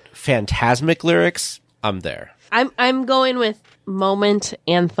about phantasmic lyrics, I'm there. I'm going with moment,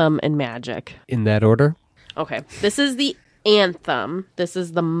 anthem, and magic. In that order? Okay. This is the anthem. This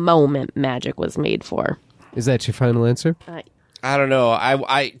is the moment magic was made for. Is that your final answer? I don't know.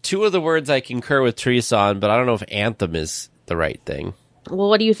 I two of the words I concur with Teresa on, but I don't know if anthem is the right thing. Well,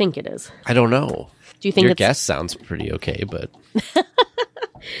 what do you think it is? I don't know. Do you think your guess sounds pretty okay, but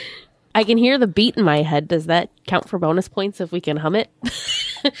I can hear the beat in my head. Does that count for bonus points if we can hum it?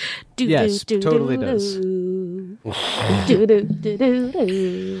 Yes, totally does. Dang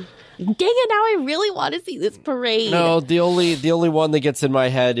it, now I really want to see this parade. No, the only one that gets in my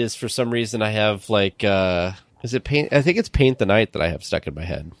head is for some reason I have like is it Paint? I think it's Paint the Night that I have stuck in my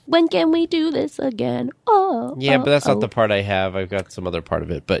head. When can we do this again? Oh, yeah, but that's not the part I have. I've got some other part of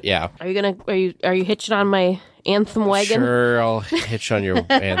it, but yeah. Are you hitching on my anthem wagon? Sure, I'll hitch on your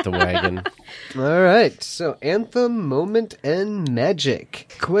anthem wagon. All right, so anthem, moment, and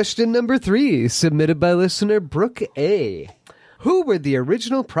magic. Question number 3, submitted by listener Brooke A. Who were the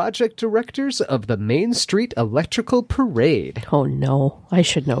original project directors of the Main Street Electrical Parade? Oh no, I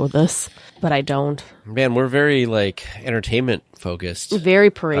should know this, but I don't. Man, we're very entertainment focused. Very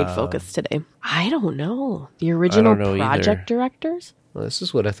parade focused today. I don't know. The original project directors? Well, this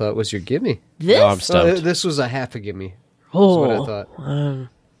is what I thought was your gimme. This? No, I'm stumped. This was a half a gimme. Oh, that's what I thought.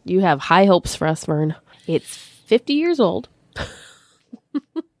 You have high hopes for us, Vern. It's 50 years old.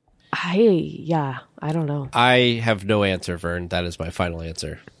 I don't know. I have no answer, Vern. That is my final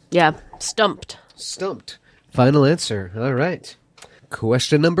answer. Yeah, stumped. Final answer. All right.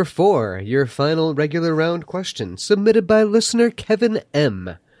 Question number 4, your final regular round question, submitted by listener Kevin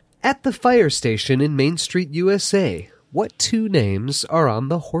M. At the fire station in Main Street, USA, what 2 names are on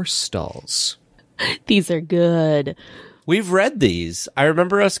the horse stalls? These are good. We've read these. I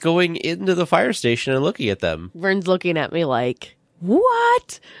remember us going into the fire station and looking at them. Vern's looking at me like,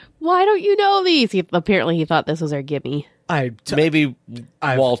 what? Why don't you know these? Apparently he thought this was our gimme. Maybe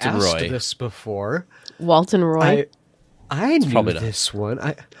I've Walt and asked Roy. this before. Walt and Roy? I knew probably not. this one.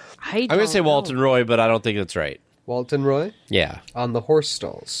 I'm going to say Walt and Roy, but I don't think that's right. Walt and Roy? Yeah. On the horse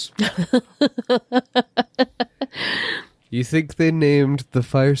stalls. You think they named the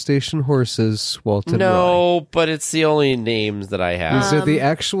fire station horses Walt and Roy? No, but it's the only names that I have. These are the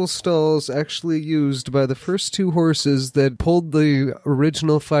actual stalls actually used by the first 2 horses that pulled the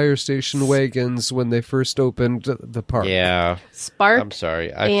original fire station wagons when they first opened the park. Yeah. Spark I'm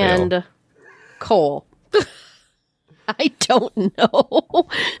sorry. and Cole. I don't know.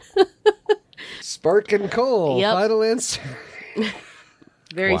 Spark and Cole. Yep. Final answer.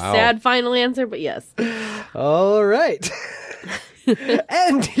 Very Wow. sad final answer, but yes. All right.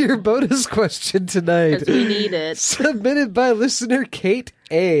 And your bonus question tonight. Because we need it. Submitted by listener Kate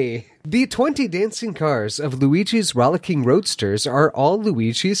A. The 20 dancing cars of Luigi's Rollicking Roadsters are all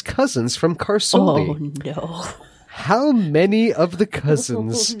Luigi's cousins from Carsoli. Oh, no. How many of the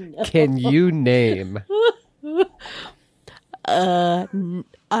cousins can you name? I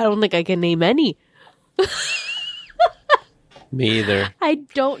don't think I can name any. Me either. I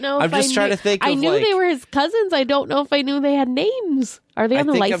don't know if I'm just trying to think I of, knew they were his cousins. I don't know if I knew they had names. Are they on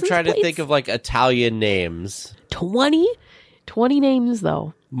the license I'm trying plates? to think of Italian names. 20? 20 names,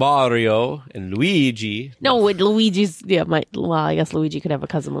 though. Mario and Luigi. No, with Luigi's... Yeah, I guess Luigi could have a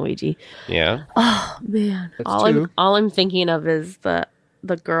cousin Luigi. Yeah. Oh, man. That's 2. All I'm thinking of is the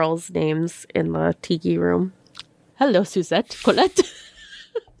girls' names in the tiki room. Hello, Suzette. Colette.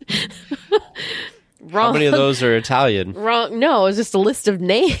 Wrong. How many of those are Italian? Wrong. No, it was just a list of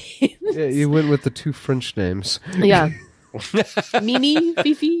names. Yeah, you went with the 2 French names. Yeah. Mimi,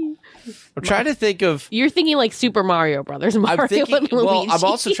 Fifi. I'm trying to think of... You're thinking like Super Mario Brothers. Mario and Luigi. Well, I'm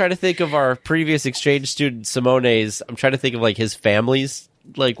also trying to think of our previous exchange student, Simone's. I'm trying to think of like his families,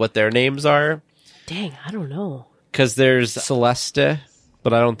 like what their names are. Dang, I don't know. Because there's Celeste,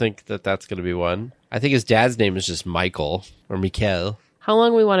 but I don't think that that's going to be one. I think his dad's name is just Michael or Mikel. How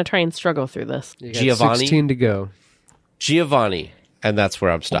long we want to try and struggle through this? Giovanni. 16 to go. Giovanni. And that's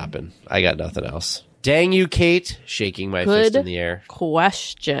where I'm stopping. I got nothing else. Dang you, Kate. Shaking my fist in the air.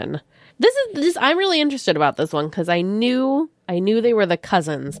 Question. This. I'm really interested about this one because I knew they were the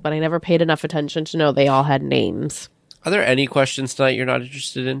cousins, but I never paid enough attention to know they all had names. Are there any questions tonight you're not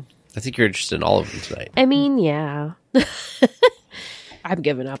interested in? I think you're interested in all of them tonight. I mean, yeah. I'm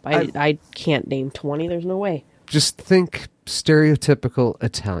giving up. I can't name 20. There's no way. Just think stereotypical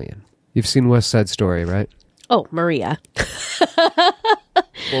Italian. You've seen West Side Story, right? Oh, Maria.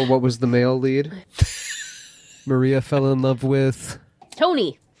 Or what was the male lead? Maria fell in love with...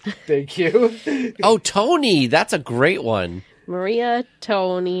 Tony. Thank you. Oh, Tony. That's a great one. Maria,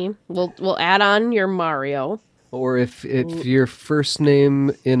 Tony. We'll add on your Mario. Or if your first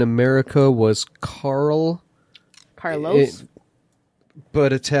name in America was Carl. Carlos?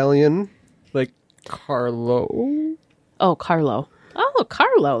 But Italian. Like Carlo. Oh, Carlo. Oh,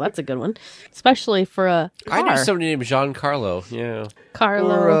 Carlo. That's a good one. Especially for a car. I knew somebody named Giancarlo. Yeah.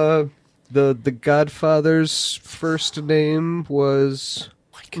 Carlo. Or the Godfather's first name was...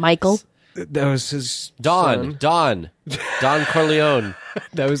 Michael. That was his Don. son. Don Corleone.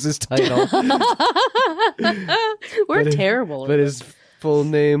 That was his title. We're terrible. But his full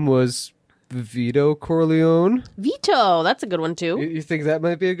name was Vito Corleone. Vito. That's a good one, too. You think that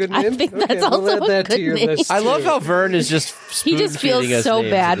might be a good name? I think that's also we'll add that a good to your name. list. I love how Vern is just He just feels spoon-feeding us so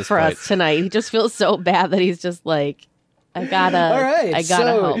names bad at this for point. us tonight. He just feels so bad that he's just like, I gotta so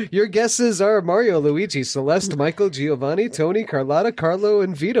help. your guesses are Mario, Luigi, Celeste, Michael, Giovanni, Tony, Carlotta, Carlo,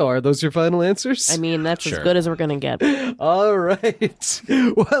 and Vito. Are those your final answers? I mean, that's Sure. as good as we're gonna get. All right.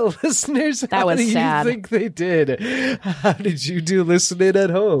 Well, listeners, how was do you sad. think they did? How did you do listening at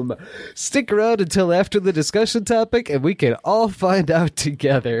home? Stick around until after the discussion topic, and we can all find out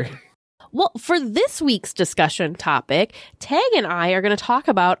together. Well, for this week's discussion topic, Tag and I are going to talk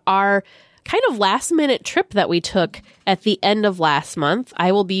about our kind of last-minute trip that we took at the end of last month.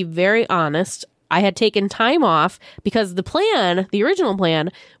 I will be very honest. I had taken time off because the original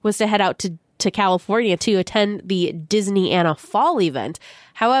plan, was to head out to California to attend the Disney Anna Fall event.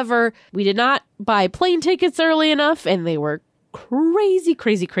 However, we did not buy plane tickets early enough, and they were crazy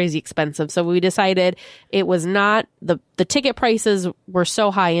expensive. So we decided it was not, the ticket prices were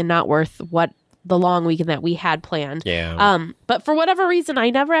so high and not worth what the long weekend that we had planned. Yeah. But for whatever reason, I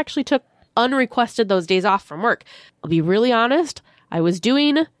never actually took unrequested those days off from work. I'll be really honest. I was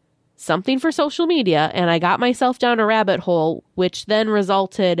doing something for social media and I got myself down a rabbit hole, which then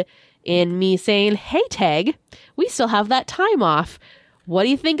resulted in me saying, hey, Tag, we still have that time off. What do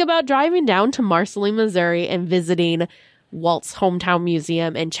you think about driving down to Marceline, Missouri and visiting Walt's hometown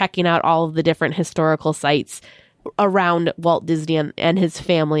museum and checking out all of the different historical sites around Walt Disney and his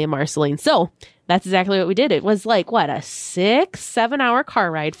family in Marceline? So that's exactly what we did. It was like, what, a 6-7 hour car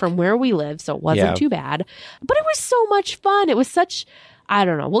ride from where we live. So it wasn't too bad, but it was so much fun. It was such, I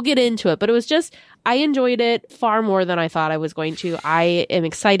don't know, we'll get into it, but it was just, I enjoyed it far more than I thought I was going to. I am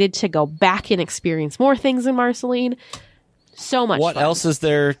excited to go back and experience more things in Marceline. So much What fun. else is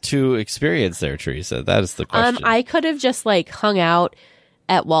there to experience there, Teresa? That is the question. I could have just like hung out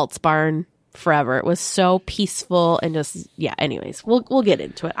at Walt's barn forever. It was so peaceful and just, yeah, anyways, we'll get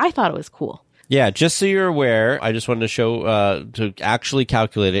into it. I thought it was cool. Yeah, just so you're aware, I just wanted to show, to actually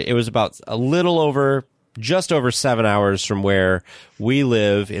calculate it. It was about just over 7 hours from where we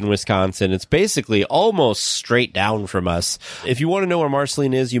live in Wisconsin. It's basically almost straight down from us. If you want to know where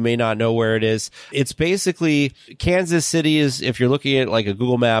Marceline is, you may not know where it is. It's basically Kansas City is, if you're looking at like a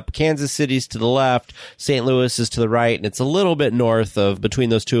Google map, Kansas City's to the left, St. Louis is to the right, and it's a little bit north of between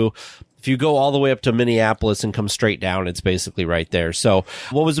those two. If you go all the way up to Minneapolis and come straight down, it's basically right there. So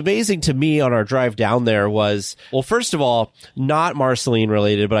what was amazing to me on our drive down there was, well, first of all, not Marceline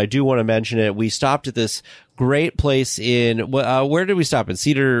related, but I do want to mention it. We stopped at this great place in, where did we stop? In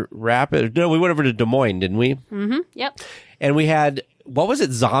Cedar Rapids? No, we went over to Des Moines, didn't we? Mm-hmm. Yep. And we had, what was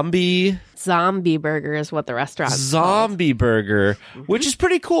it? Zombie Burger is what the restaurant is Zombie Burger, which is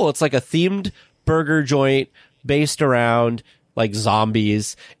pretty cool. It's like a themed burger joint based around like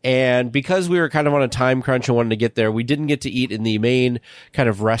zombies. And because we were kind of on a time crunch and wanted to get there, we didn't get to eat in the main kind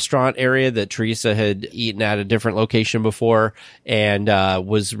of restaurant area that Teresa had eaten at a different location before and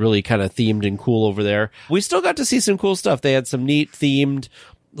was really kind of themed and cool over there. We still got to see some cool stuff. They had some neat themed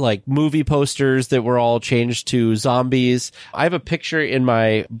like movie posters that were all changed to zombies. I have a picture in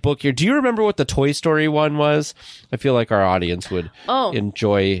my book here. Do you remember what the Toy Story one was? I feel like our audience would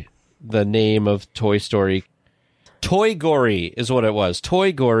enjoy the name of Toy Story. Toy Gory is what it was.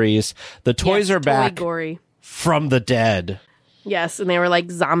 Toy Gories. The toys are back from the dead. Yes, and they were like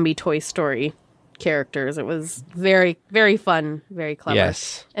zombie Toy Story characters. It was very, very fun, very clever.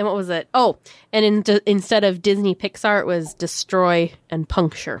 Yes. And what was it? Oh, and instead of Disney Pixar, it was Destroy and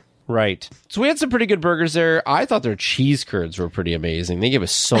Puncture. Right. So we had some pretty good burgers there. I thought their cheese curds were pretty amazing. They gave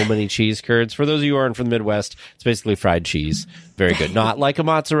us so many cheese curds. For those of you who aren't from the Midwest, it's basically fried cheese. Very good. Not like a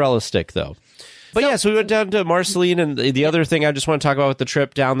mozzarella stick, though. But so we went down to Marceline, and the other thing I just want to talk about with the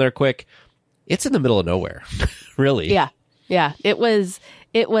trip down there quick, it's in the middle of nowhere, really. Yeah. Yeah. It was,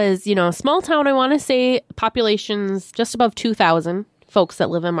 a small town, I want to say, population's just above 2,000 folks that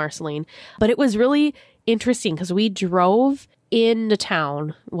live in Marceline. But it was really interesting because we drove into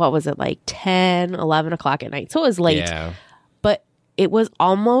town, what was it, like 10, 11 o'clock at night. So it was late. Yeah. But it was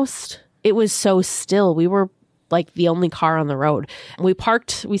so still. We were like the only car on the road.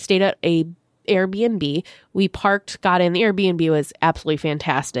 We stayed at a Airbnb. We parked, got in. The Airbnb was absolutely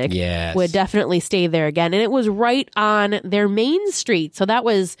fantastic. Yes. Would definitely stay there again. And it was right on their main street. So that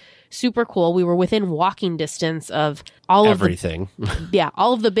was super cool. We were within walking distance of all everything.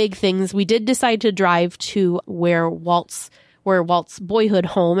 All of the big things. We did decide to drive to where Walt's boyhood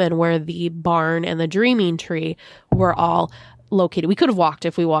home and where the barn and the dreaming tree were all located. We could have walked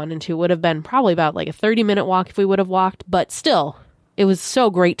if we wanted to. Would have been probably about like a 30-minute walk if we would have walked, but still, it was so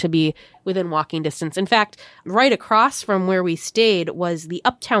great to be within walking distance. In fact, right across from where we stayed was the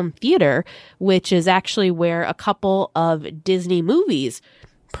Uptown Theater, which is actually where a couple of Disney movies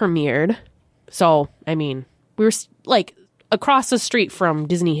premiered. So, I mean, we were like across the street from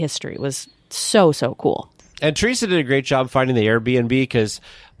Disney history. It was so, so cool. And Teresa did a great job finding the Airbnb, because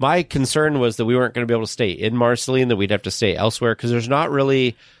my concern was that we weren't going to be able to stay in Marceline, that we'd have to stay elsewhere, because there's not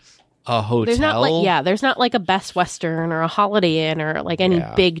really a hotel. There's not like a Best Western or a Holiday Inn or like any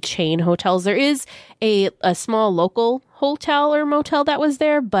big chain hotels. There is a small local hotel or motel that was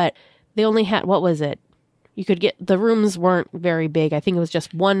there, but they only had, what was it? You could get, the rooms weren't very big. I think it was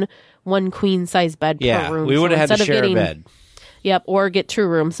just one queen size bed per room. We would have had to share a bed. Yep, or get two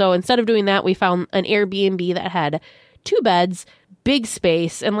rooms. So instead of doing that, we found an Airbnb that had 2 beds, big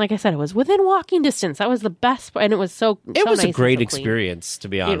space, and like I said, it was within walking distance. That was the best, and it was so It was nice a great and so experience, to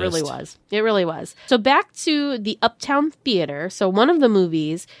be honest. It really was. So back to the Uptown Theater. So one of the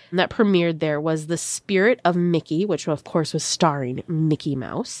movies that premiered there was The Spirit of Mickey, which of course was starring Mickey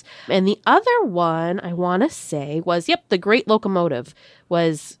Mouse. And the other one, I want to say, was, The Great Locomotive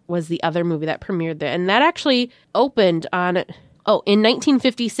was the other movie that premiered there. And that actually opened on... in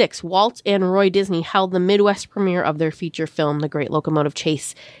 1956, Walt and Roy Disney held the Midwest premiere of their feature film, The Great Locomotive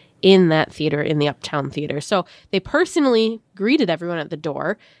Chase, in that theater, in the Uptown Theater. So they personally greeted everyone at the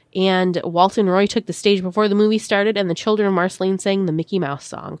door, and Walt and Roy took the stage before the movie started, and the children of Marceline sang the Mickey Mouse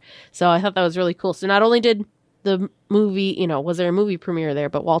song. So I thought that was really cool. So not only did the movie, was there a movie premiere there,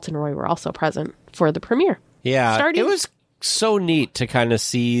 but Walt and Roy were also present for the premiere. Yeah, it was so neat to kind of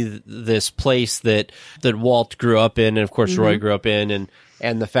see this place that Walt grew up in, and of course Roy grew up in,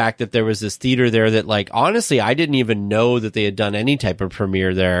 and the fact that there was this theater there that, like, honestly, I didn't even know that they had done any type of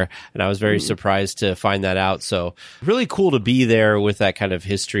premiere there, and I was very surprised to find that out. So really cool to be there with that kind of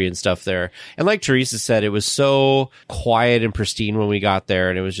history and stuff there. And like Teresa said, it was so quiet and pristine when we got there,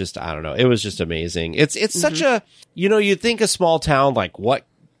 and it was just, I don't know, it was just amazing. It's such a, you'd think a small town, like, what,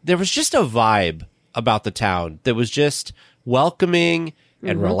 there was just a vibe about the town that was just welcoming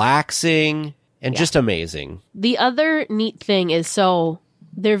and relaxing and just amazing. The other neat thing is, so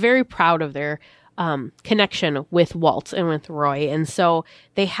they're very proud of their connection with Walt and with Roy. And so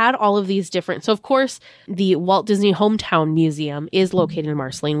they had all of these different, so of course the Walt Disney Hometown Museum is located in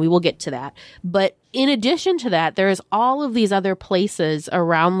Marceline. We will get to that. But in addition to that, there's all of these other places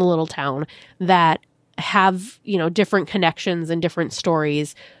around the little town that have, different connections and different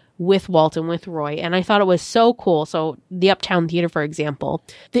stories with Walt and with Roy. And I thought it was so cool. So the Uptown Theater, for example,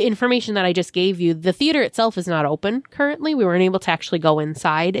 the information that I just gave you, the theater itself is not open currently. We weren't able to actually go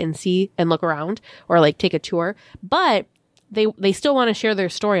inside and see and look around or like take a tour, but they still want to share their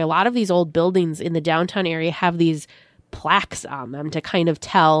story. A lot of these old buildings in the downtown area have these plaques on them to kind of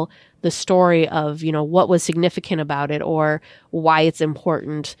tell the story of, what was significant about it or why it's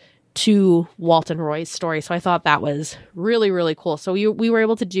important to Walt and Roy's story. So I thought that was really, really cool. So we were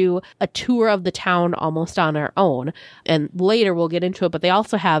able to do a tour of the town almost on our own. And later we'll get into it, but they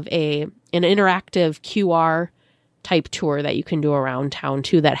also have an interactive QR type tour that you can do around town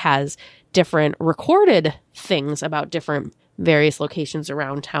too, that has different recorded things about different various locations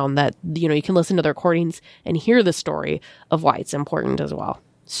around town that, you can listen to the recordings and hear the story of why it's important as well.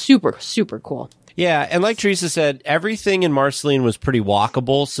 Super, super cool. Yeah, and like Teresa said, everything in Marceline was pretty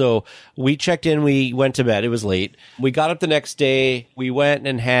walkable. So we checked in, we went to bed. It was late. We got up the next day. We went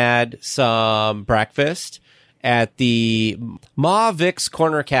and had some breakfast at the Ma Vic's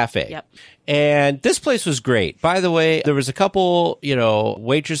Corner Cafe. Yep. And this place was great. By the way, there was a couple,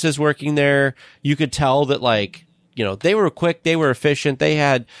 waitresses working there. You could tell that, they were quick, they were efficient, they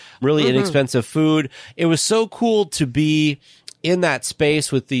had really inexpensive food. It was so cool to be in that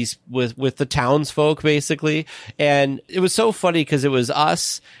space with with the townsfolk, basically. And it was so funny because it was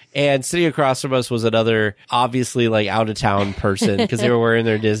us, and sitting across from us was another, obviously, out of town person because they were wearing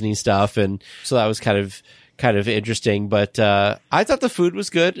their Disney stuff. And so that was kind of interesting. But I thought the food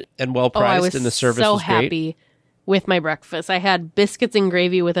was good and well priced, and the service was great. I was so happy with my breakfast. I had biscuits and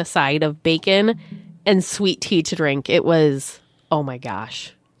gravy with a side of bacon and sweet tea to drink. It was, oh my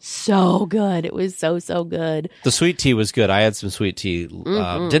gosh, so good. It was so, so good. The sweet tea was good. I had some sweet tea.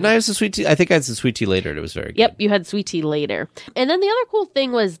 Didn't I have some sweet tea? I think I had some sweet tea later, and it was very good. Yep, you had sweet tea later. And then the other cool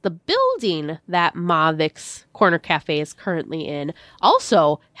thing was the building that Ma Vic's Corner Cafe is currently in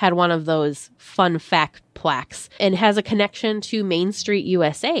also had one of those fun fact plaques and has a connection to Main Street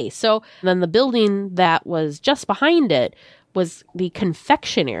USA. So then the building that was just behind it was the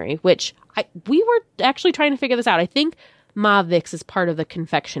confectionery, which we were actually trying to figure this out. I think Ma Vic's is part of the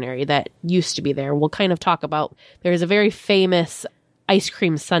confectionery that used to be there. We'll kind of talk about, there's a very famous ice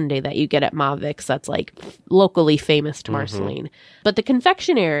cream sundae that you get at Ma Vic's that's locally famous to Marceline. But the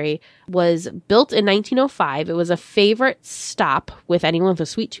confectionery was built in 1905. It was a favorite stop with anyone with a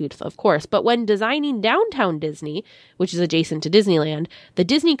sweet tooth, of course. But when designing Downtown Disney, which is adjacent to Disneyland, the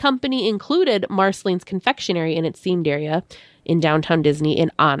Disney company included Marceline's confectionery in its themed area in Downtown Disney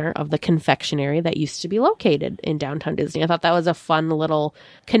in honor of the confectionery that used to be located in Downtown Disney. I thought that was a fun little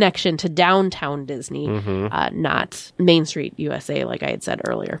connection to Downtown Disney, not Main Street USA, like I had said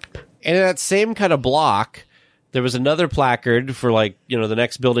earlier. And in that same kind of block, there was another placard for the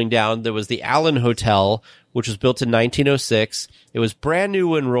next building down. There was the Allen Hotel, which was built in 1906. It was brand new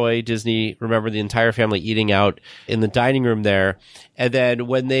when Roy Disney, remember the entire family eating out in the dining room there. And then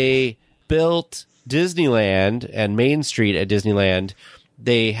when they built Disneyland and Main Street at Disneyland,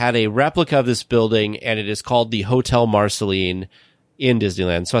 they had a replica of this building, and it is called the Hotel Marceline in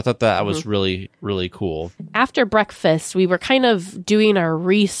Disneyland. So I thought that was really, really cool. After breakfast, we were kind of doing our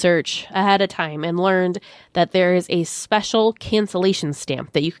research ahead of time and learned that there is a special cancellation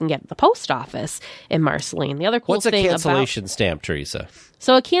stamp that you can get at the post office in Marceline. The other cool thing What's a cancellation stamp, Teresa?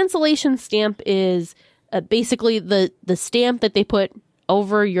 So a cancellation stamp is basically the stamp that they put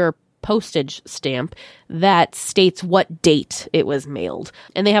over your postage stamp that states what date it was mailed.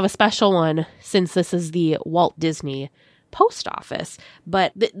 And they have a special one since this is the Walt Disney post office.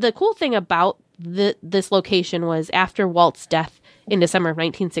 But the cool thing about this location was after Walt's death in December of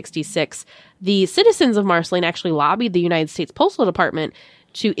 1966, the citizens of Marceline actually lobbied the United States Postal Department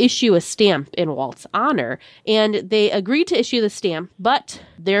to issue a stamp in Walt's honor. And they agreed to issue the stamp, but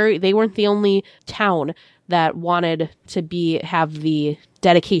they weren't the only town that wanted to have the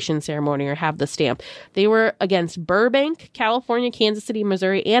dedication ceremony or have the stamp. They were against Burbank, California, Kansas City,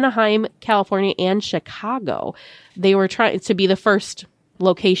 Missouri, Anaheim, California, and Chicago. They were trying to be the first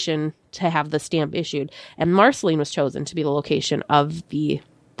location to have the stamp issued. And Marceline was chosen to be the location of the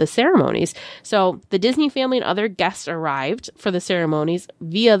ceremonies. So the Disney family and other guests arrived for the ceremonies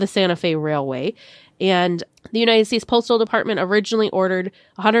via the Santa Fe Railway. And the United States Postal Department originally ordered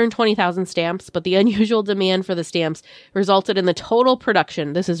 120,000 stamps, but the unusual demand for the stamps resulted in the total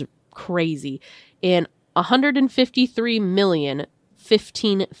production, this is crazy, in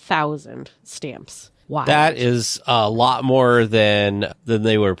 153,015,000 stamps. Wow. That is a lot more than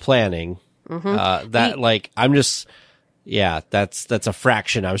they were planning. That's a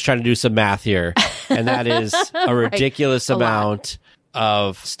fraction. I was trying to do some math here, and that is a ridiculous amount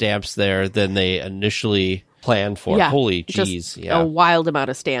of stamps there than they initially planned for. Yeah, Holy jeez. A wild amount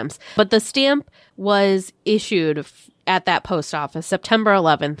of stamps. But the stamp was issued at that post office September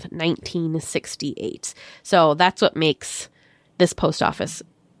 11th, 1968. So that's what makes this post office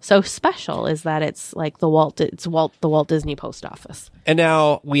so special, is that it's like the Walt Disney post office. And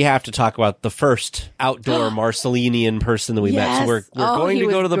now we have to talk about the first outdoor Marcelinian person that we met. So we're going to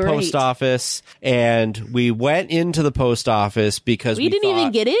go to the post office, and we went into the post office because we didn't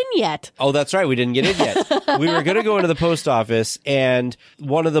even get in yet. Oh, that's right. We didn't get in yet. We were going to go into the post office, and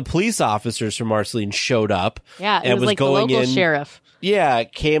one of the police officers from Marceline showed up. Yeah, it was like the local sheriff.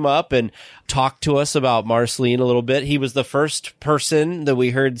 came up and talked to us about Marceline a little bit. He was the first person that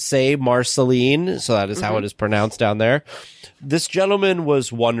we heard say Marceline, so that is how it is pronounced down there. This gentleman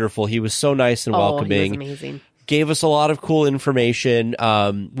was wonderful. He was so nice and welcoming. He was amazing. Gave us a lot of cool information.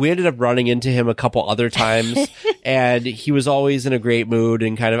 We ended up running into him a couple other times, and he was always in a great mood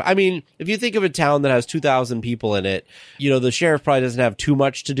and kind of, I mean, if you think of a town that has 2,000 people in it, the sheriff probably doesn't have too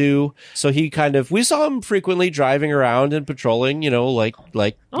much to do. So we saw him frequently driving around and patrolling, like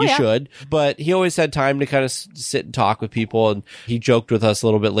you should. But he always had time to kind of sit and talk with people. And he joked with us a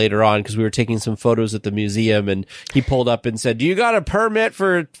little bit later on because we were taking some photos at the museum, and he pulled up and said, "Do you got a permit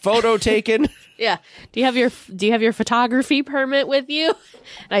for photo taking?" Yeah. Do you have your photography permit with you?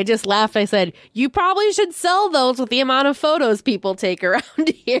 And I just laughed. I said, "You probably should sell those with the amount of photos people take around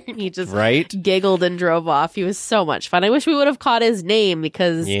here." And he just giggled and drove off. He was so much fun. I wish we would have caught his name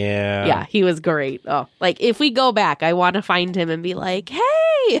because he was great. Oh, like if we go back, I want to find him and be like,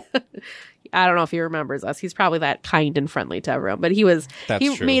 "Hey." I don't know if he remembers us. He's probably that kind and friendly to everyone, but he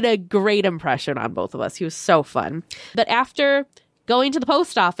made a great impression on both of us. He was so fun. But after going to the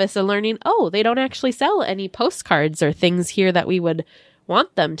post office and learning, they don't actually sell any postcards or things here that we would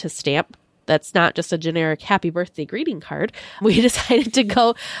want them to stamp. That's not just a generic happy birthday greeting card. We decided to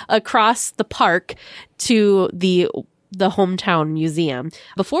go across the park to the hometown museum.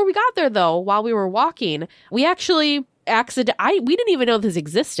 Before we got there, though, while we were walking, we actually we didn't even know this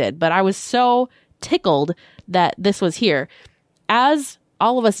existed, but I was so tickled that this was here. As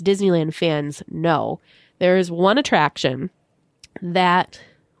all of us Disneyland fans know, there is one attraction that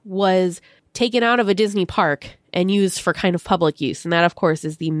was taken out of a Disney park and used for kind of public use. And that, of course,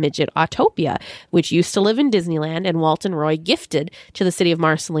 is the Midget Autopia, which used to live in Disneyland, and Walt and Roy gifted to the city of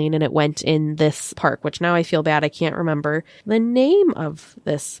Marceline, and it went in this park, which now I feel bad I can't remember the name of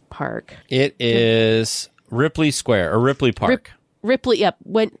this park. It is Ripley Square, or Ripley Park. Ripley, yep.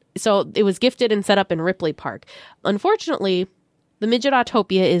 So it was gifted and set up in Ripley Park. Unfortunately, the Midget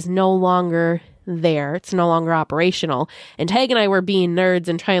Autopia is no longer there. It's no longer operational. And Tag and I were being nerds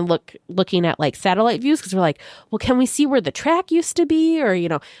and looking at like satellite views because we're like, well, can we see where the track used to be?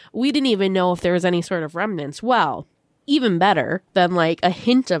 Or, we didn't even know if there was any sort of remnants. Well, even better than like a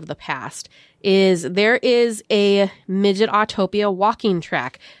hint of the past is there is a Midget Autopia walking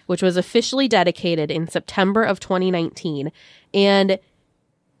track, which was officially dedicated in September of 2019. And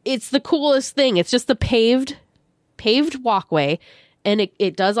it's the coolest thing. It's just the paved walkway. And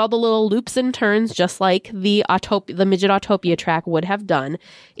it does all the little loops and turns just like the Midget Autopia track would have done.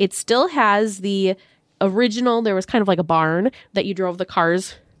 It still has the original, there was kind of like a barn that you drove the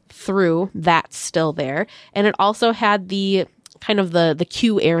cars through. That's still there. And it also had the kind of the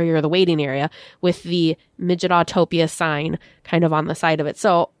queue area or the waiting area with the Midget Autopia sign kind of on the side of it.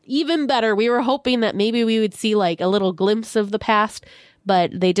 So even better, we were hoping that maybe we would see like a little glimpse of the past,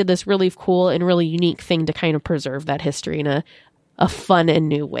 but they did this really cool and really unique thing to kind of preserve that history in a fun and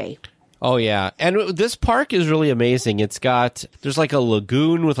new way. Oh, yeah. And this park is really amazing. There's like a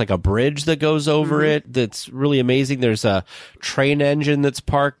lagoon with like a bridge that goes over it that's really amazing. There's a train engine that's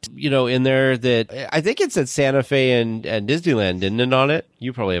parked, in there that I think it's at Santa Fe and Disneyland, isn't it, on it?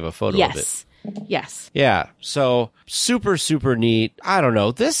 You probably have a photo of it. Yes. Yeah. So super, super neat. I don't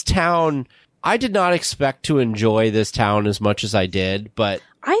know. This town, I did not expect to enjoy this town as much as I did, but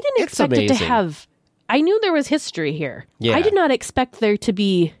I didn't expect it to have... I knew there was history here. Yeah. I did not expect there to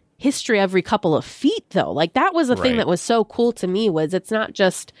be history every couple of feet, though. Like, that was a thing that was so cool to me, was it's not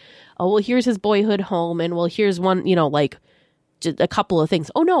just, here's his boyhood home, and here's one, like, just a couple of things.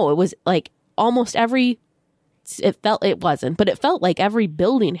 Oh, no, it was, like, almost it felt like every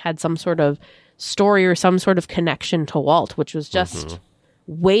building had some sort of story or some sort of connection to Walt, which was just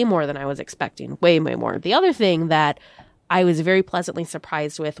way more than I was expecting. Way, way more. The other thing that I was very pleasantly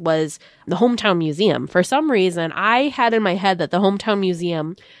surprised with was the Hometown Museum. For some reason, I had in my head that the Hometown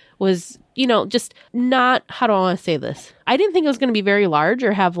Museum was, just not, how do I want to say this? I didn't think it was going to be very large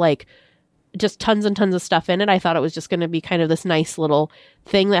or have like just tons and tons of stuff in it. I thought it was just going to be kind of this nice little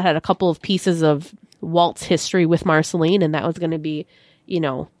thing that had a couple of pieces of Walt's history with Marceline, and that was going to be,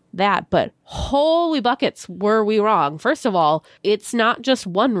 that. But holy buckets, were we wrong. First of all, it's not just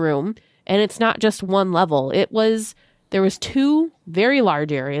one room and it's not just one level. There was two very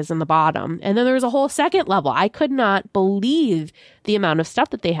large areas in the bottom, and then there was a whole second level. I could not believe the amount of stuff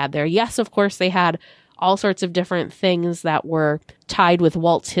that they had there. Yes, of course, they had all sorts of different things that were tied with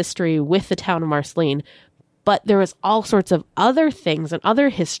Walt's history with the town of Marceline, but there was all sorts of other things and other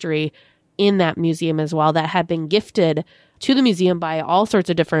history in that museum as well that had been gifted to the museum by all sorts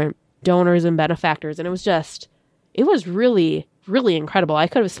of different donors and benefactors, and it was really, really incredible. I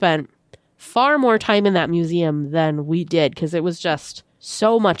could have spent far more time in that museum than we did because it was just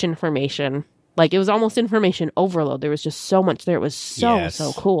so much information. Like, it was almost information overload. There was just so much there. It was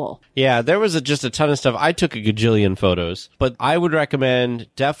so cool. Yeah, there was just a ton of stuff. I took a gajillion photos, but I would recommend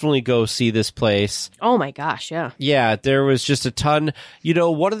definitely go see this place. Oh my gosh, yeah. Yeah, there was just a ton. You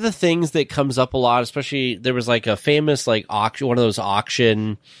know, one of the things that comes up a lot, especially there was like a famous like auction, one of those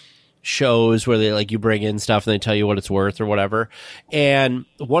auction shows where they like you bring in stuff and they tell you what it's worth or whatever. And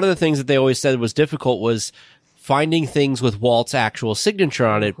one of the things that they always said was difficult was finding things with Walt's actual signature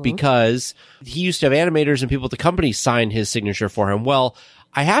on it because he used to have animators and people at the company sign his signature for him. Well,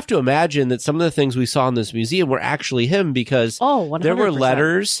 I have to imagine that some of the things we saw in this museum were actually him because there were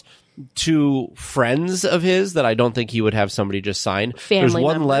letters to friends of his that I don't think he would have somebody just sign. There's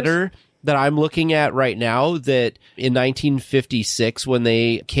one members. Letter that I'm looking at right now that in 1956 when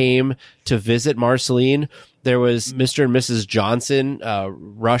they came to visit Marceline, there was Mr. and Mrs. Johnson,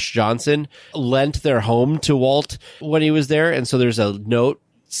 Rush Johnson, lent their home to Walt when he was there. And so there's a note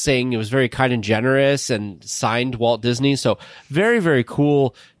saying it was very kind and generous and signed Walt Disney. So very, very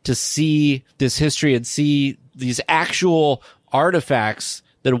cool to see this history and see these actual artifacts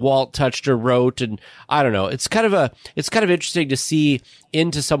that Walt touched or wrote. And I don't know, it's kind of interesting to see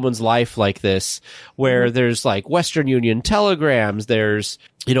into someone's life like this, where there's like Western Union telegrams, there's,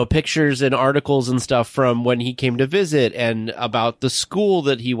 you know, pictures and articles and stuff from when he came to visit and about the school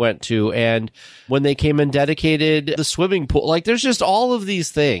that he went to and when they came and dedicated the swimming pool. Like, there's just all of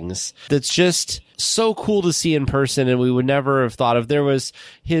these things that's just so cool to see in person, and we would never have thought of. There was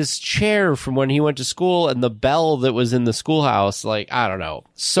his chair from when he went to school and the bell that was in the schoolhouse. Like, I don't know.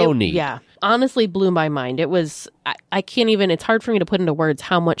 So neat. Yeah. Honestly blew my mind. It was, I can't even, it's hard for me to put into words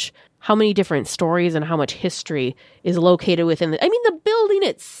how many different stories and how much history is located within the building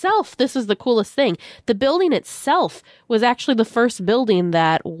itself. This is the coolest thing. The building itself was actually the first building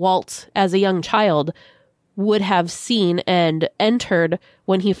that Walt, as a young child, would have seen and entered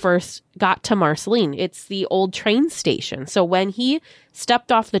when he first got to Marceline. It's the old train station. So when he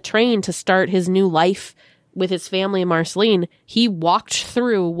stepped off the train to start his new life with his family in Marceline, he walked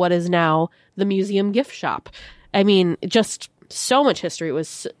through what is now the museum gift shop. I mean, just so much history. It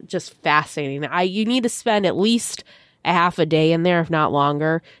was just fascinating. You need to spend at least a half a day in there, if not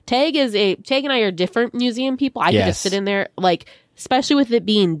longer. Tag and I are different museum people. I could just sit in there, like, especially with it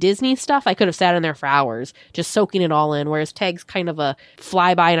being Disney stuff, I could have sat in there for hours just soaking it all in, whereas Tag's kind of a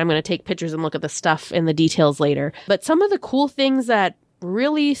flyby and I'm going to take pictures and look at the stuff and the details later. But some of the cool things that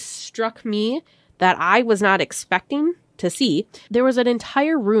really struck me that I was not expecting to see, there was an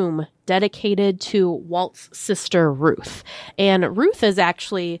entire room dedicated to Walt's sister, Ruth. And Ruth is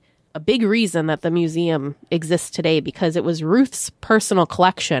actually a big reason that the museum exists today, because it was Ruth's personal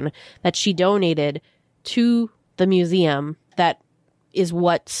collection that she donated to the museum that is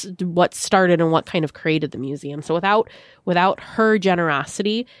what started and what kind of created the museum. So without her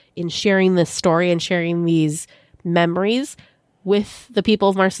generosity in sharing this story and sharing these memories with the people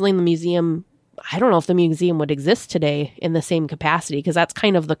of Marceline, the museum, I don't know if the museum would exist today in the same capacity, because that's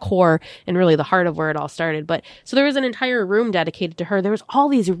kind of the core and really the heart of where it all started. But so there was an entire room dedicated to her. There was all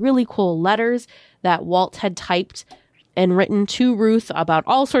these really cool letters that Walt had typed and written to Ruth about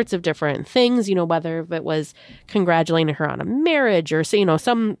all sorts of different things, you know, whether it was congratulating her on a marriage or, you know,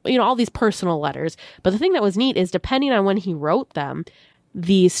 all these personal letters. But the thing that was neat is, depending on when he wrote them,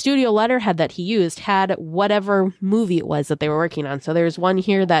 the studio letterhead that he used had whatever movie it was that they were working on. So there's one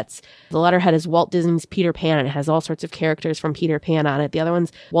here that's, the letterhead is Walt Disney's Peter Pan, and it has all sorts of characters from Peter Pan on it. The other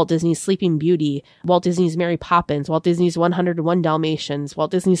one's Walt Disney's Sleeping Beauty, Walt Disney's Mary Poppins, Walt Disney's 101 Dalmatians,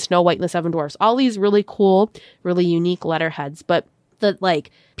 Walt Disney's Snow White and the Seven Dwarfs. All these really cool, really unique letterheads. But the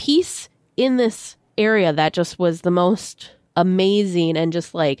piece in this area that just was the most amazing and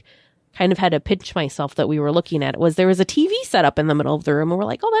just kind of had to pinch myself that we were looking at was there was a TV set up in the middle of the room, and we're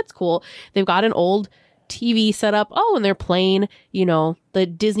like, oh, that's cool. They've got an old TV set up. Oh, and they're playing, you know, the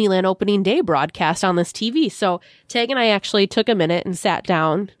Disneyland opening day broadcast on this TV. So Tag and I actually took a minute and sat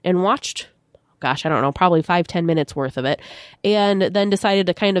down and watched, gosh, I don't know, probably 5-10 minutes worth of it. And then decided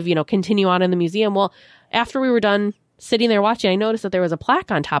to kind of, you know, continue on in the museum. Well, after we were done sitting there watching, I noticed that there was a plaque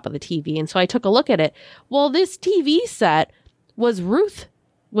on top of the TV. And so I took a look at it. Well, this TV set was Ruth's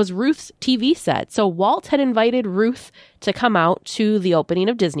TV set. So Walt had invited Ruth to come out to the opening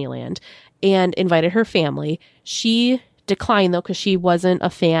of Disneyland and invited her family. She declined, though, because she wasn't a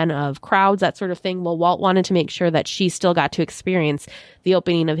fan of crowds, that sort of thing. Well, Walt wanted to make sure that she still got to experience the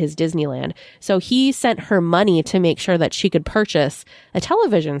opening of his Disneyland. So he sent her money to make sure that she could purchase a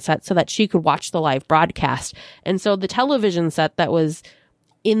television set so that she could watch the live broadcast. And so the television set that was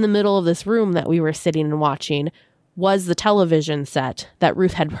in the middle of this room that we were sitting and watching was the television set that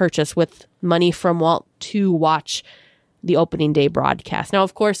Ruth had purchased with money from Walt to watch the opening day broadcast. Now,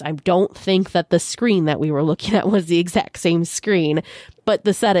 of course, I don't think that the screen that we were looking at was the exact same screen, but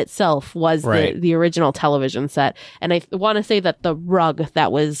the set itself was the original television set. And I want to say that the rug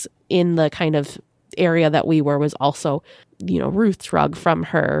that was in the kind of area that we were was also, Ruth's rug from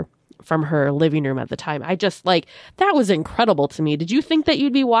her living room at the time. I just that was incredible to me. Did you think that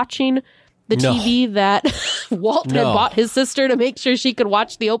you'd be watching the TV that Walt had bought his sister to make sure she could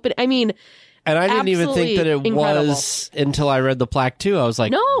watch the open? I mean, and I didn't even think that it was until I read the plaque too. I was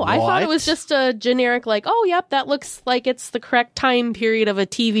like, no, what? I thought it was just a generic, oh, yep, that looks like it's the correct time period of a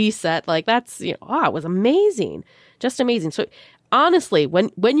TV set. That's, it was amazing. Just amazing. So honestly,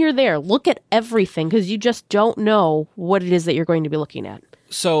 when you're there, look at everything because you just don't know what it is that you're going to be looking at.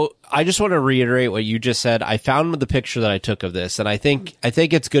 So I just want to reiterate what you just said. I found the picture that I took of this, and I think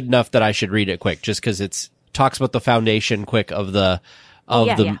it's good enough that I should read it quick, just because it talks about the foundation quick of the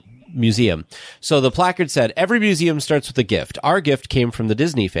museum. So the placard said, "Every museum starts with a gift. Our gift came from the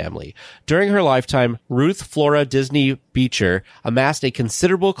Disney family. During her lifetime, Ruth Flora Disney Beecher amassed a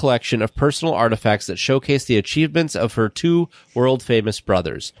considerable collection of personal artifacts that showcase the achievements of her two world-famous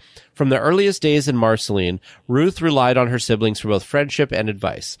brothers. From the earliest days in Marceline, Ruth relied on her siblings for both friendship and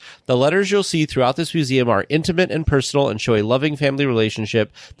advice. The letters you'll see throughout this museum are intimate and personal and show a loving family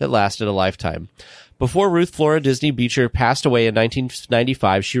relationship that lasted a lifetime. Before Ruth Flora Disney Beecher passed away in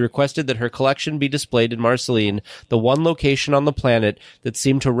 1995, she requested that her collection be displayed in Marceline, the one location on the planet that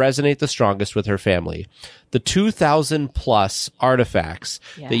seemed to resonate the strongest with her family. The 2,000-plus artifacts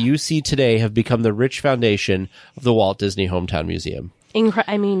that you see today have become the rich foundation of the Walt Disney Hometown Museum." Just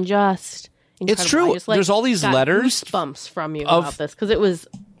incredible. It's true. There's all these letters. Goosebumps from you about this because it was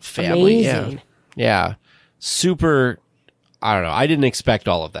family. Amazing. Yeah. Super. I don't know. I didn't expect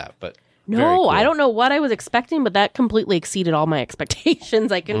all of that, but. No, cool. I don't know what I was expecting, but that completely exceeded all my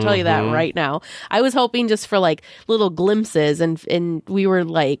expectations. I can tell you that right now. I was hoping just for little glimpses, and we were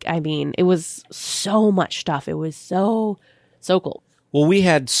it was so much stuff. It was so cool. Well, we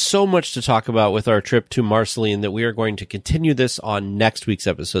had so much to talk about with our trip to Marceline that we are going to continue this on next week's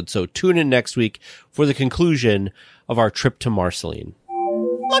episode. So tune in next week for the conclusion of our trip to Marceline.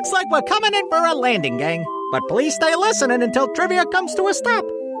 Looks like we're coming in for a landing, gang. But please stay listening until trivia comes to a stop.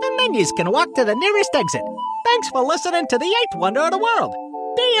 And then you can walk to the nearest exit. Thanks for listening to the 8th wonder of the world,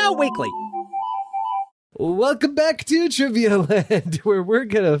 DLWeekly. Welcome back to Trivia Land, where we're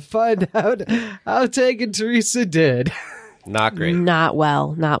going to find out how Tank and Teresa did. Not great. Not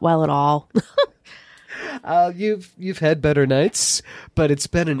well at all. You've had better nights, but it's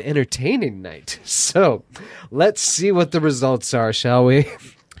been an entertaining night. So let's see what the results are, shall we?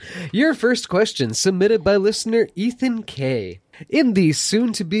 Your first question, submitted by listener Ethan K. In the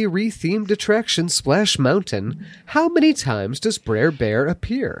soon-to-be rethemed attraction Splash Mountain, how many times does Brer Bear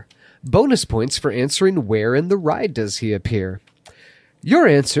appear? Bonus points for answering where in the ride does he appear. Your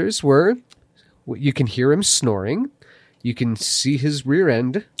answers were, you can hear him snoring, you can see his rear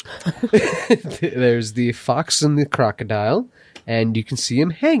end, there's the fox and the crocodile, and you can see him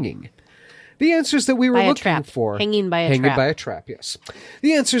hanging. The answers that we were looking for... Hanging by a trap, yes.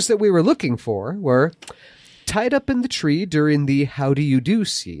 The answers that we were looking for were... tied up in the tree during the How Do You Do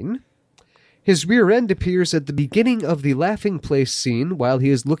scene. His rear end appears at the beginning of the laughing place scene while he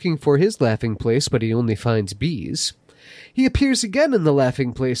is looking for his laughing place, but he only finds bees. He appears again in the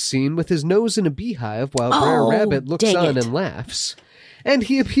laughing place scene with his nose in a beehive while Brer Rabbit looks on and laughs. And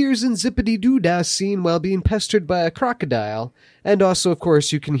he appears in Zippity-Doo-Dah scene while being pestered by a crocodile. And also, of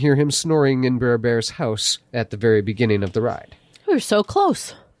course, you can hear him snoring in Brer Bear's house at the very beginning of the ride. We were so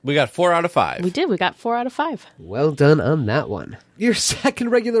close. We got 4 out of 5. We did. We got 4 out of 5. Well done on that one. Your second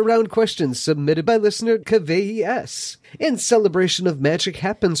regular round question submitted by listener Kavei S. In celebration of Magic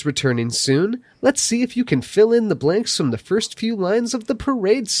Happens returning soon, let's see if you can fill in the blanks from the first few lines of the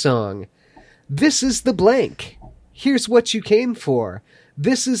parade song. This is the blank. Here's what you came for.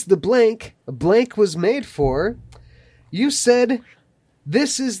 This is the blank. A blank was made for. You said,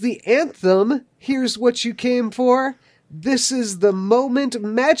 this is the anthem. Here's what you came for. This is the moment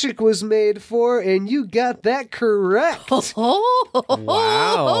magic was made for, and you got that correct.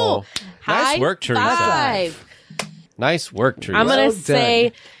 Wow. Nice work, Teresa. Five. Nice work, Teresa. I'm going to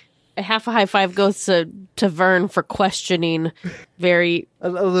say a half a high five goes to Vern for questioning very a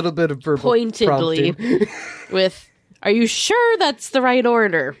little bit of verbal pointedly with, are you sure that's the right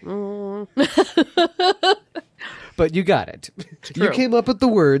order? But you got it. True. You came up with the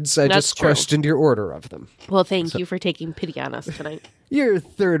words. I That's just true. questioned your order of them. Well, thank you for taking pity on us tonight. Your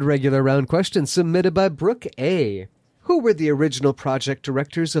third regular round question submitted by Brooke A. Who were the original project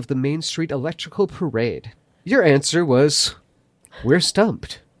directors of the Main Street Electrical Parade? Your answer was, we're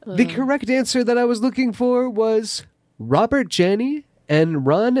stumped. The correct answer that I was looking for was Robert Janney and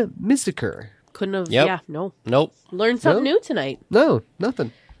Ron Miziker. Couldn't have, no. Nope. Learned something new tonight. No,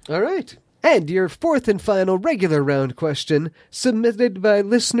 nothing. All right. And your fourth and final regular round question, submitted by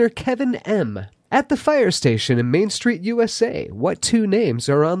listener Kevin M. At the fire station in Main Street, USA, what two names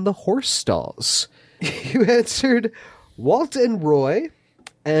are on the horse stalls? You answered Walt and Roy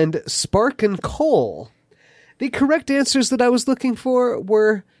and Spark and Cole. The correct answers that I was looking for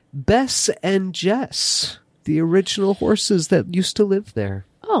were Bess and Jess, the original horses that used to live there.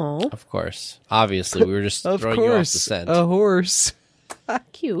 Oh. Of course. Obviously, we were just throwing you off the scent. A horse.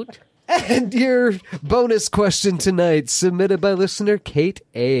 Cute. And your bonus question tonight, submitted by listener Kate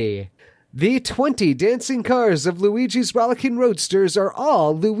A. The 20 dancing cars of Luigi's Rollicking Roadsters are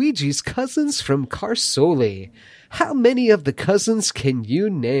all Luigi's cousins from Carsoli. How many of the cousins can you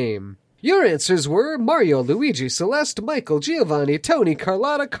name? Your answers were Mario, Luigi, Celeste, Michael, Giovanni, Tony,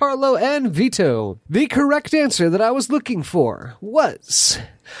 Carlotta, Carlo, and Vito. The correct answer that I was looking for was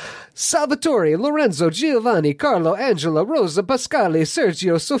Salvatore, Lorenzo, Giovanni, Carlo, Angela, Rosa, Pasquale,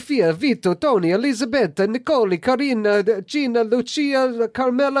 Sergio, Sofia, Vito, Tony, Elisabetta, Nicole, Carina, Gina, Lucia,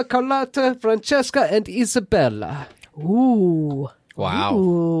 Carmela, Carlotta, Francesca, and Isabella. Ooh. Wow.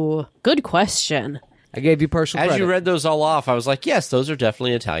 Ooh. Good question. I gave you partial credit. As you read those all off, I was like, yes, those are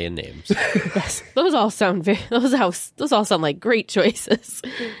definitely Italian names. Yes. Those all sound those all sound like great choices.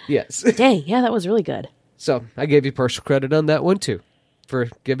 Yes. Dang, yeah, that was really good. So I gave you partial credit on that one too, for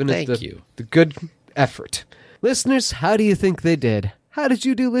giving it the good effort. Listeners, how do you think they did? How did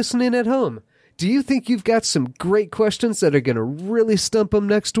you do listening at home? Do you think you've got some great questions that are going to really stump them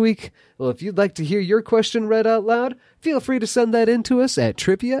next week? Well, if you'd like to hear your question read out loud, feel free to send that in to us at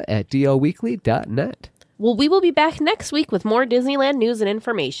trivia@dlweekly.net. Well, we will be back next week with more Disneyland news and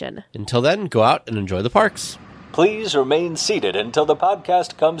information. Until then, go out and enjoy the parks. Please remain seated until the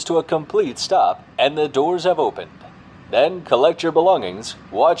podcast comes to a complete stop and the doors have opened. Then collect your belongings,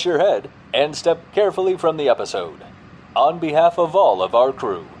 watch your head, and step carefully from the episode. On behalf of all of our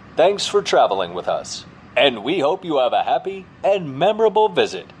crew, thanks for traveling with us, and we hope you have a happy and memorable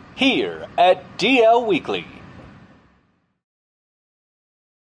visit here at DL Weekly.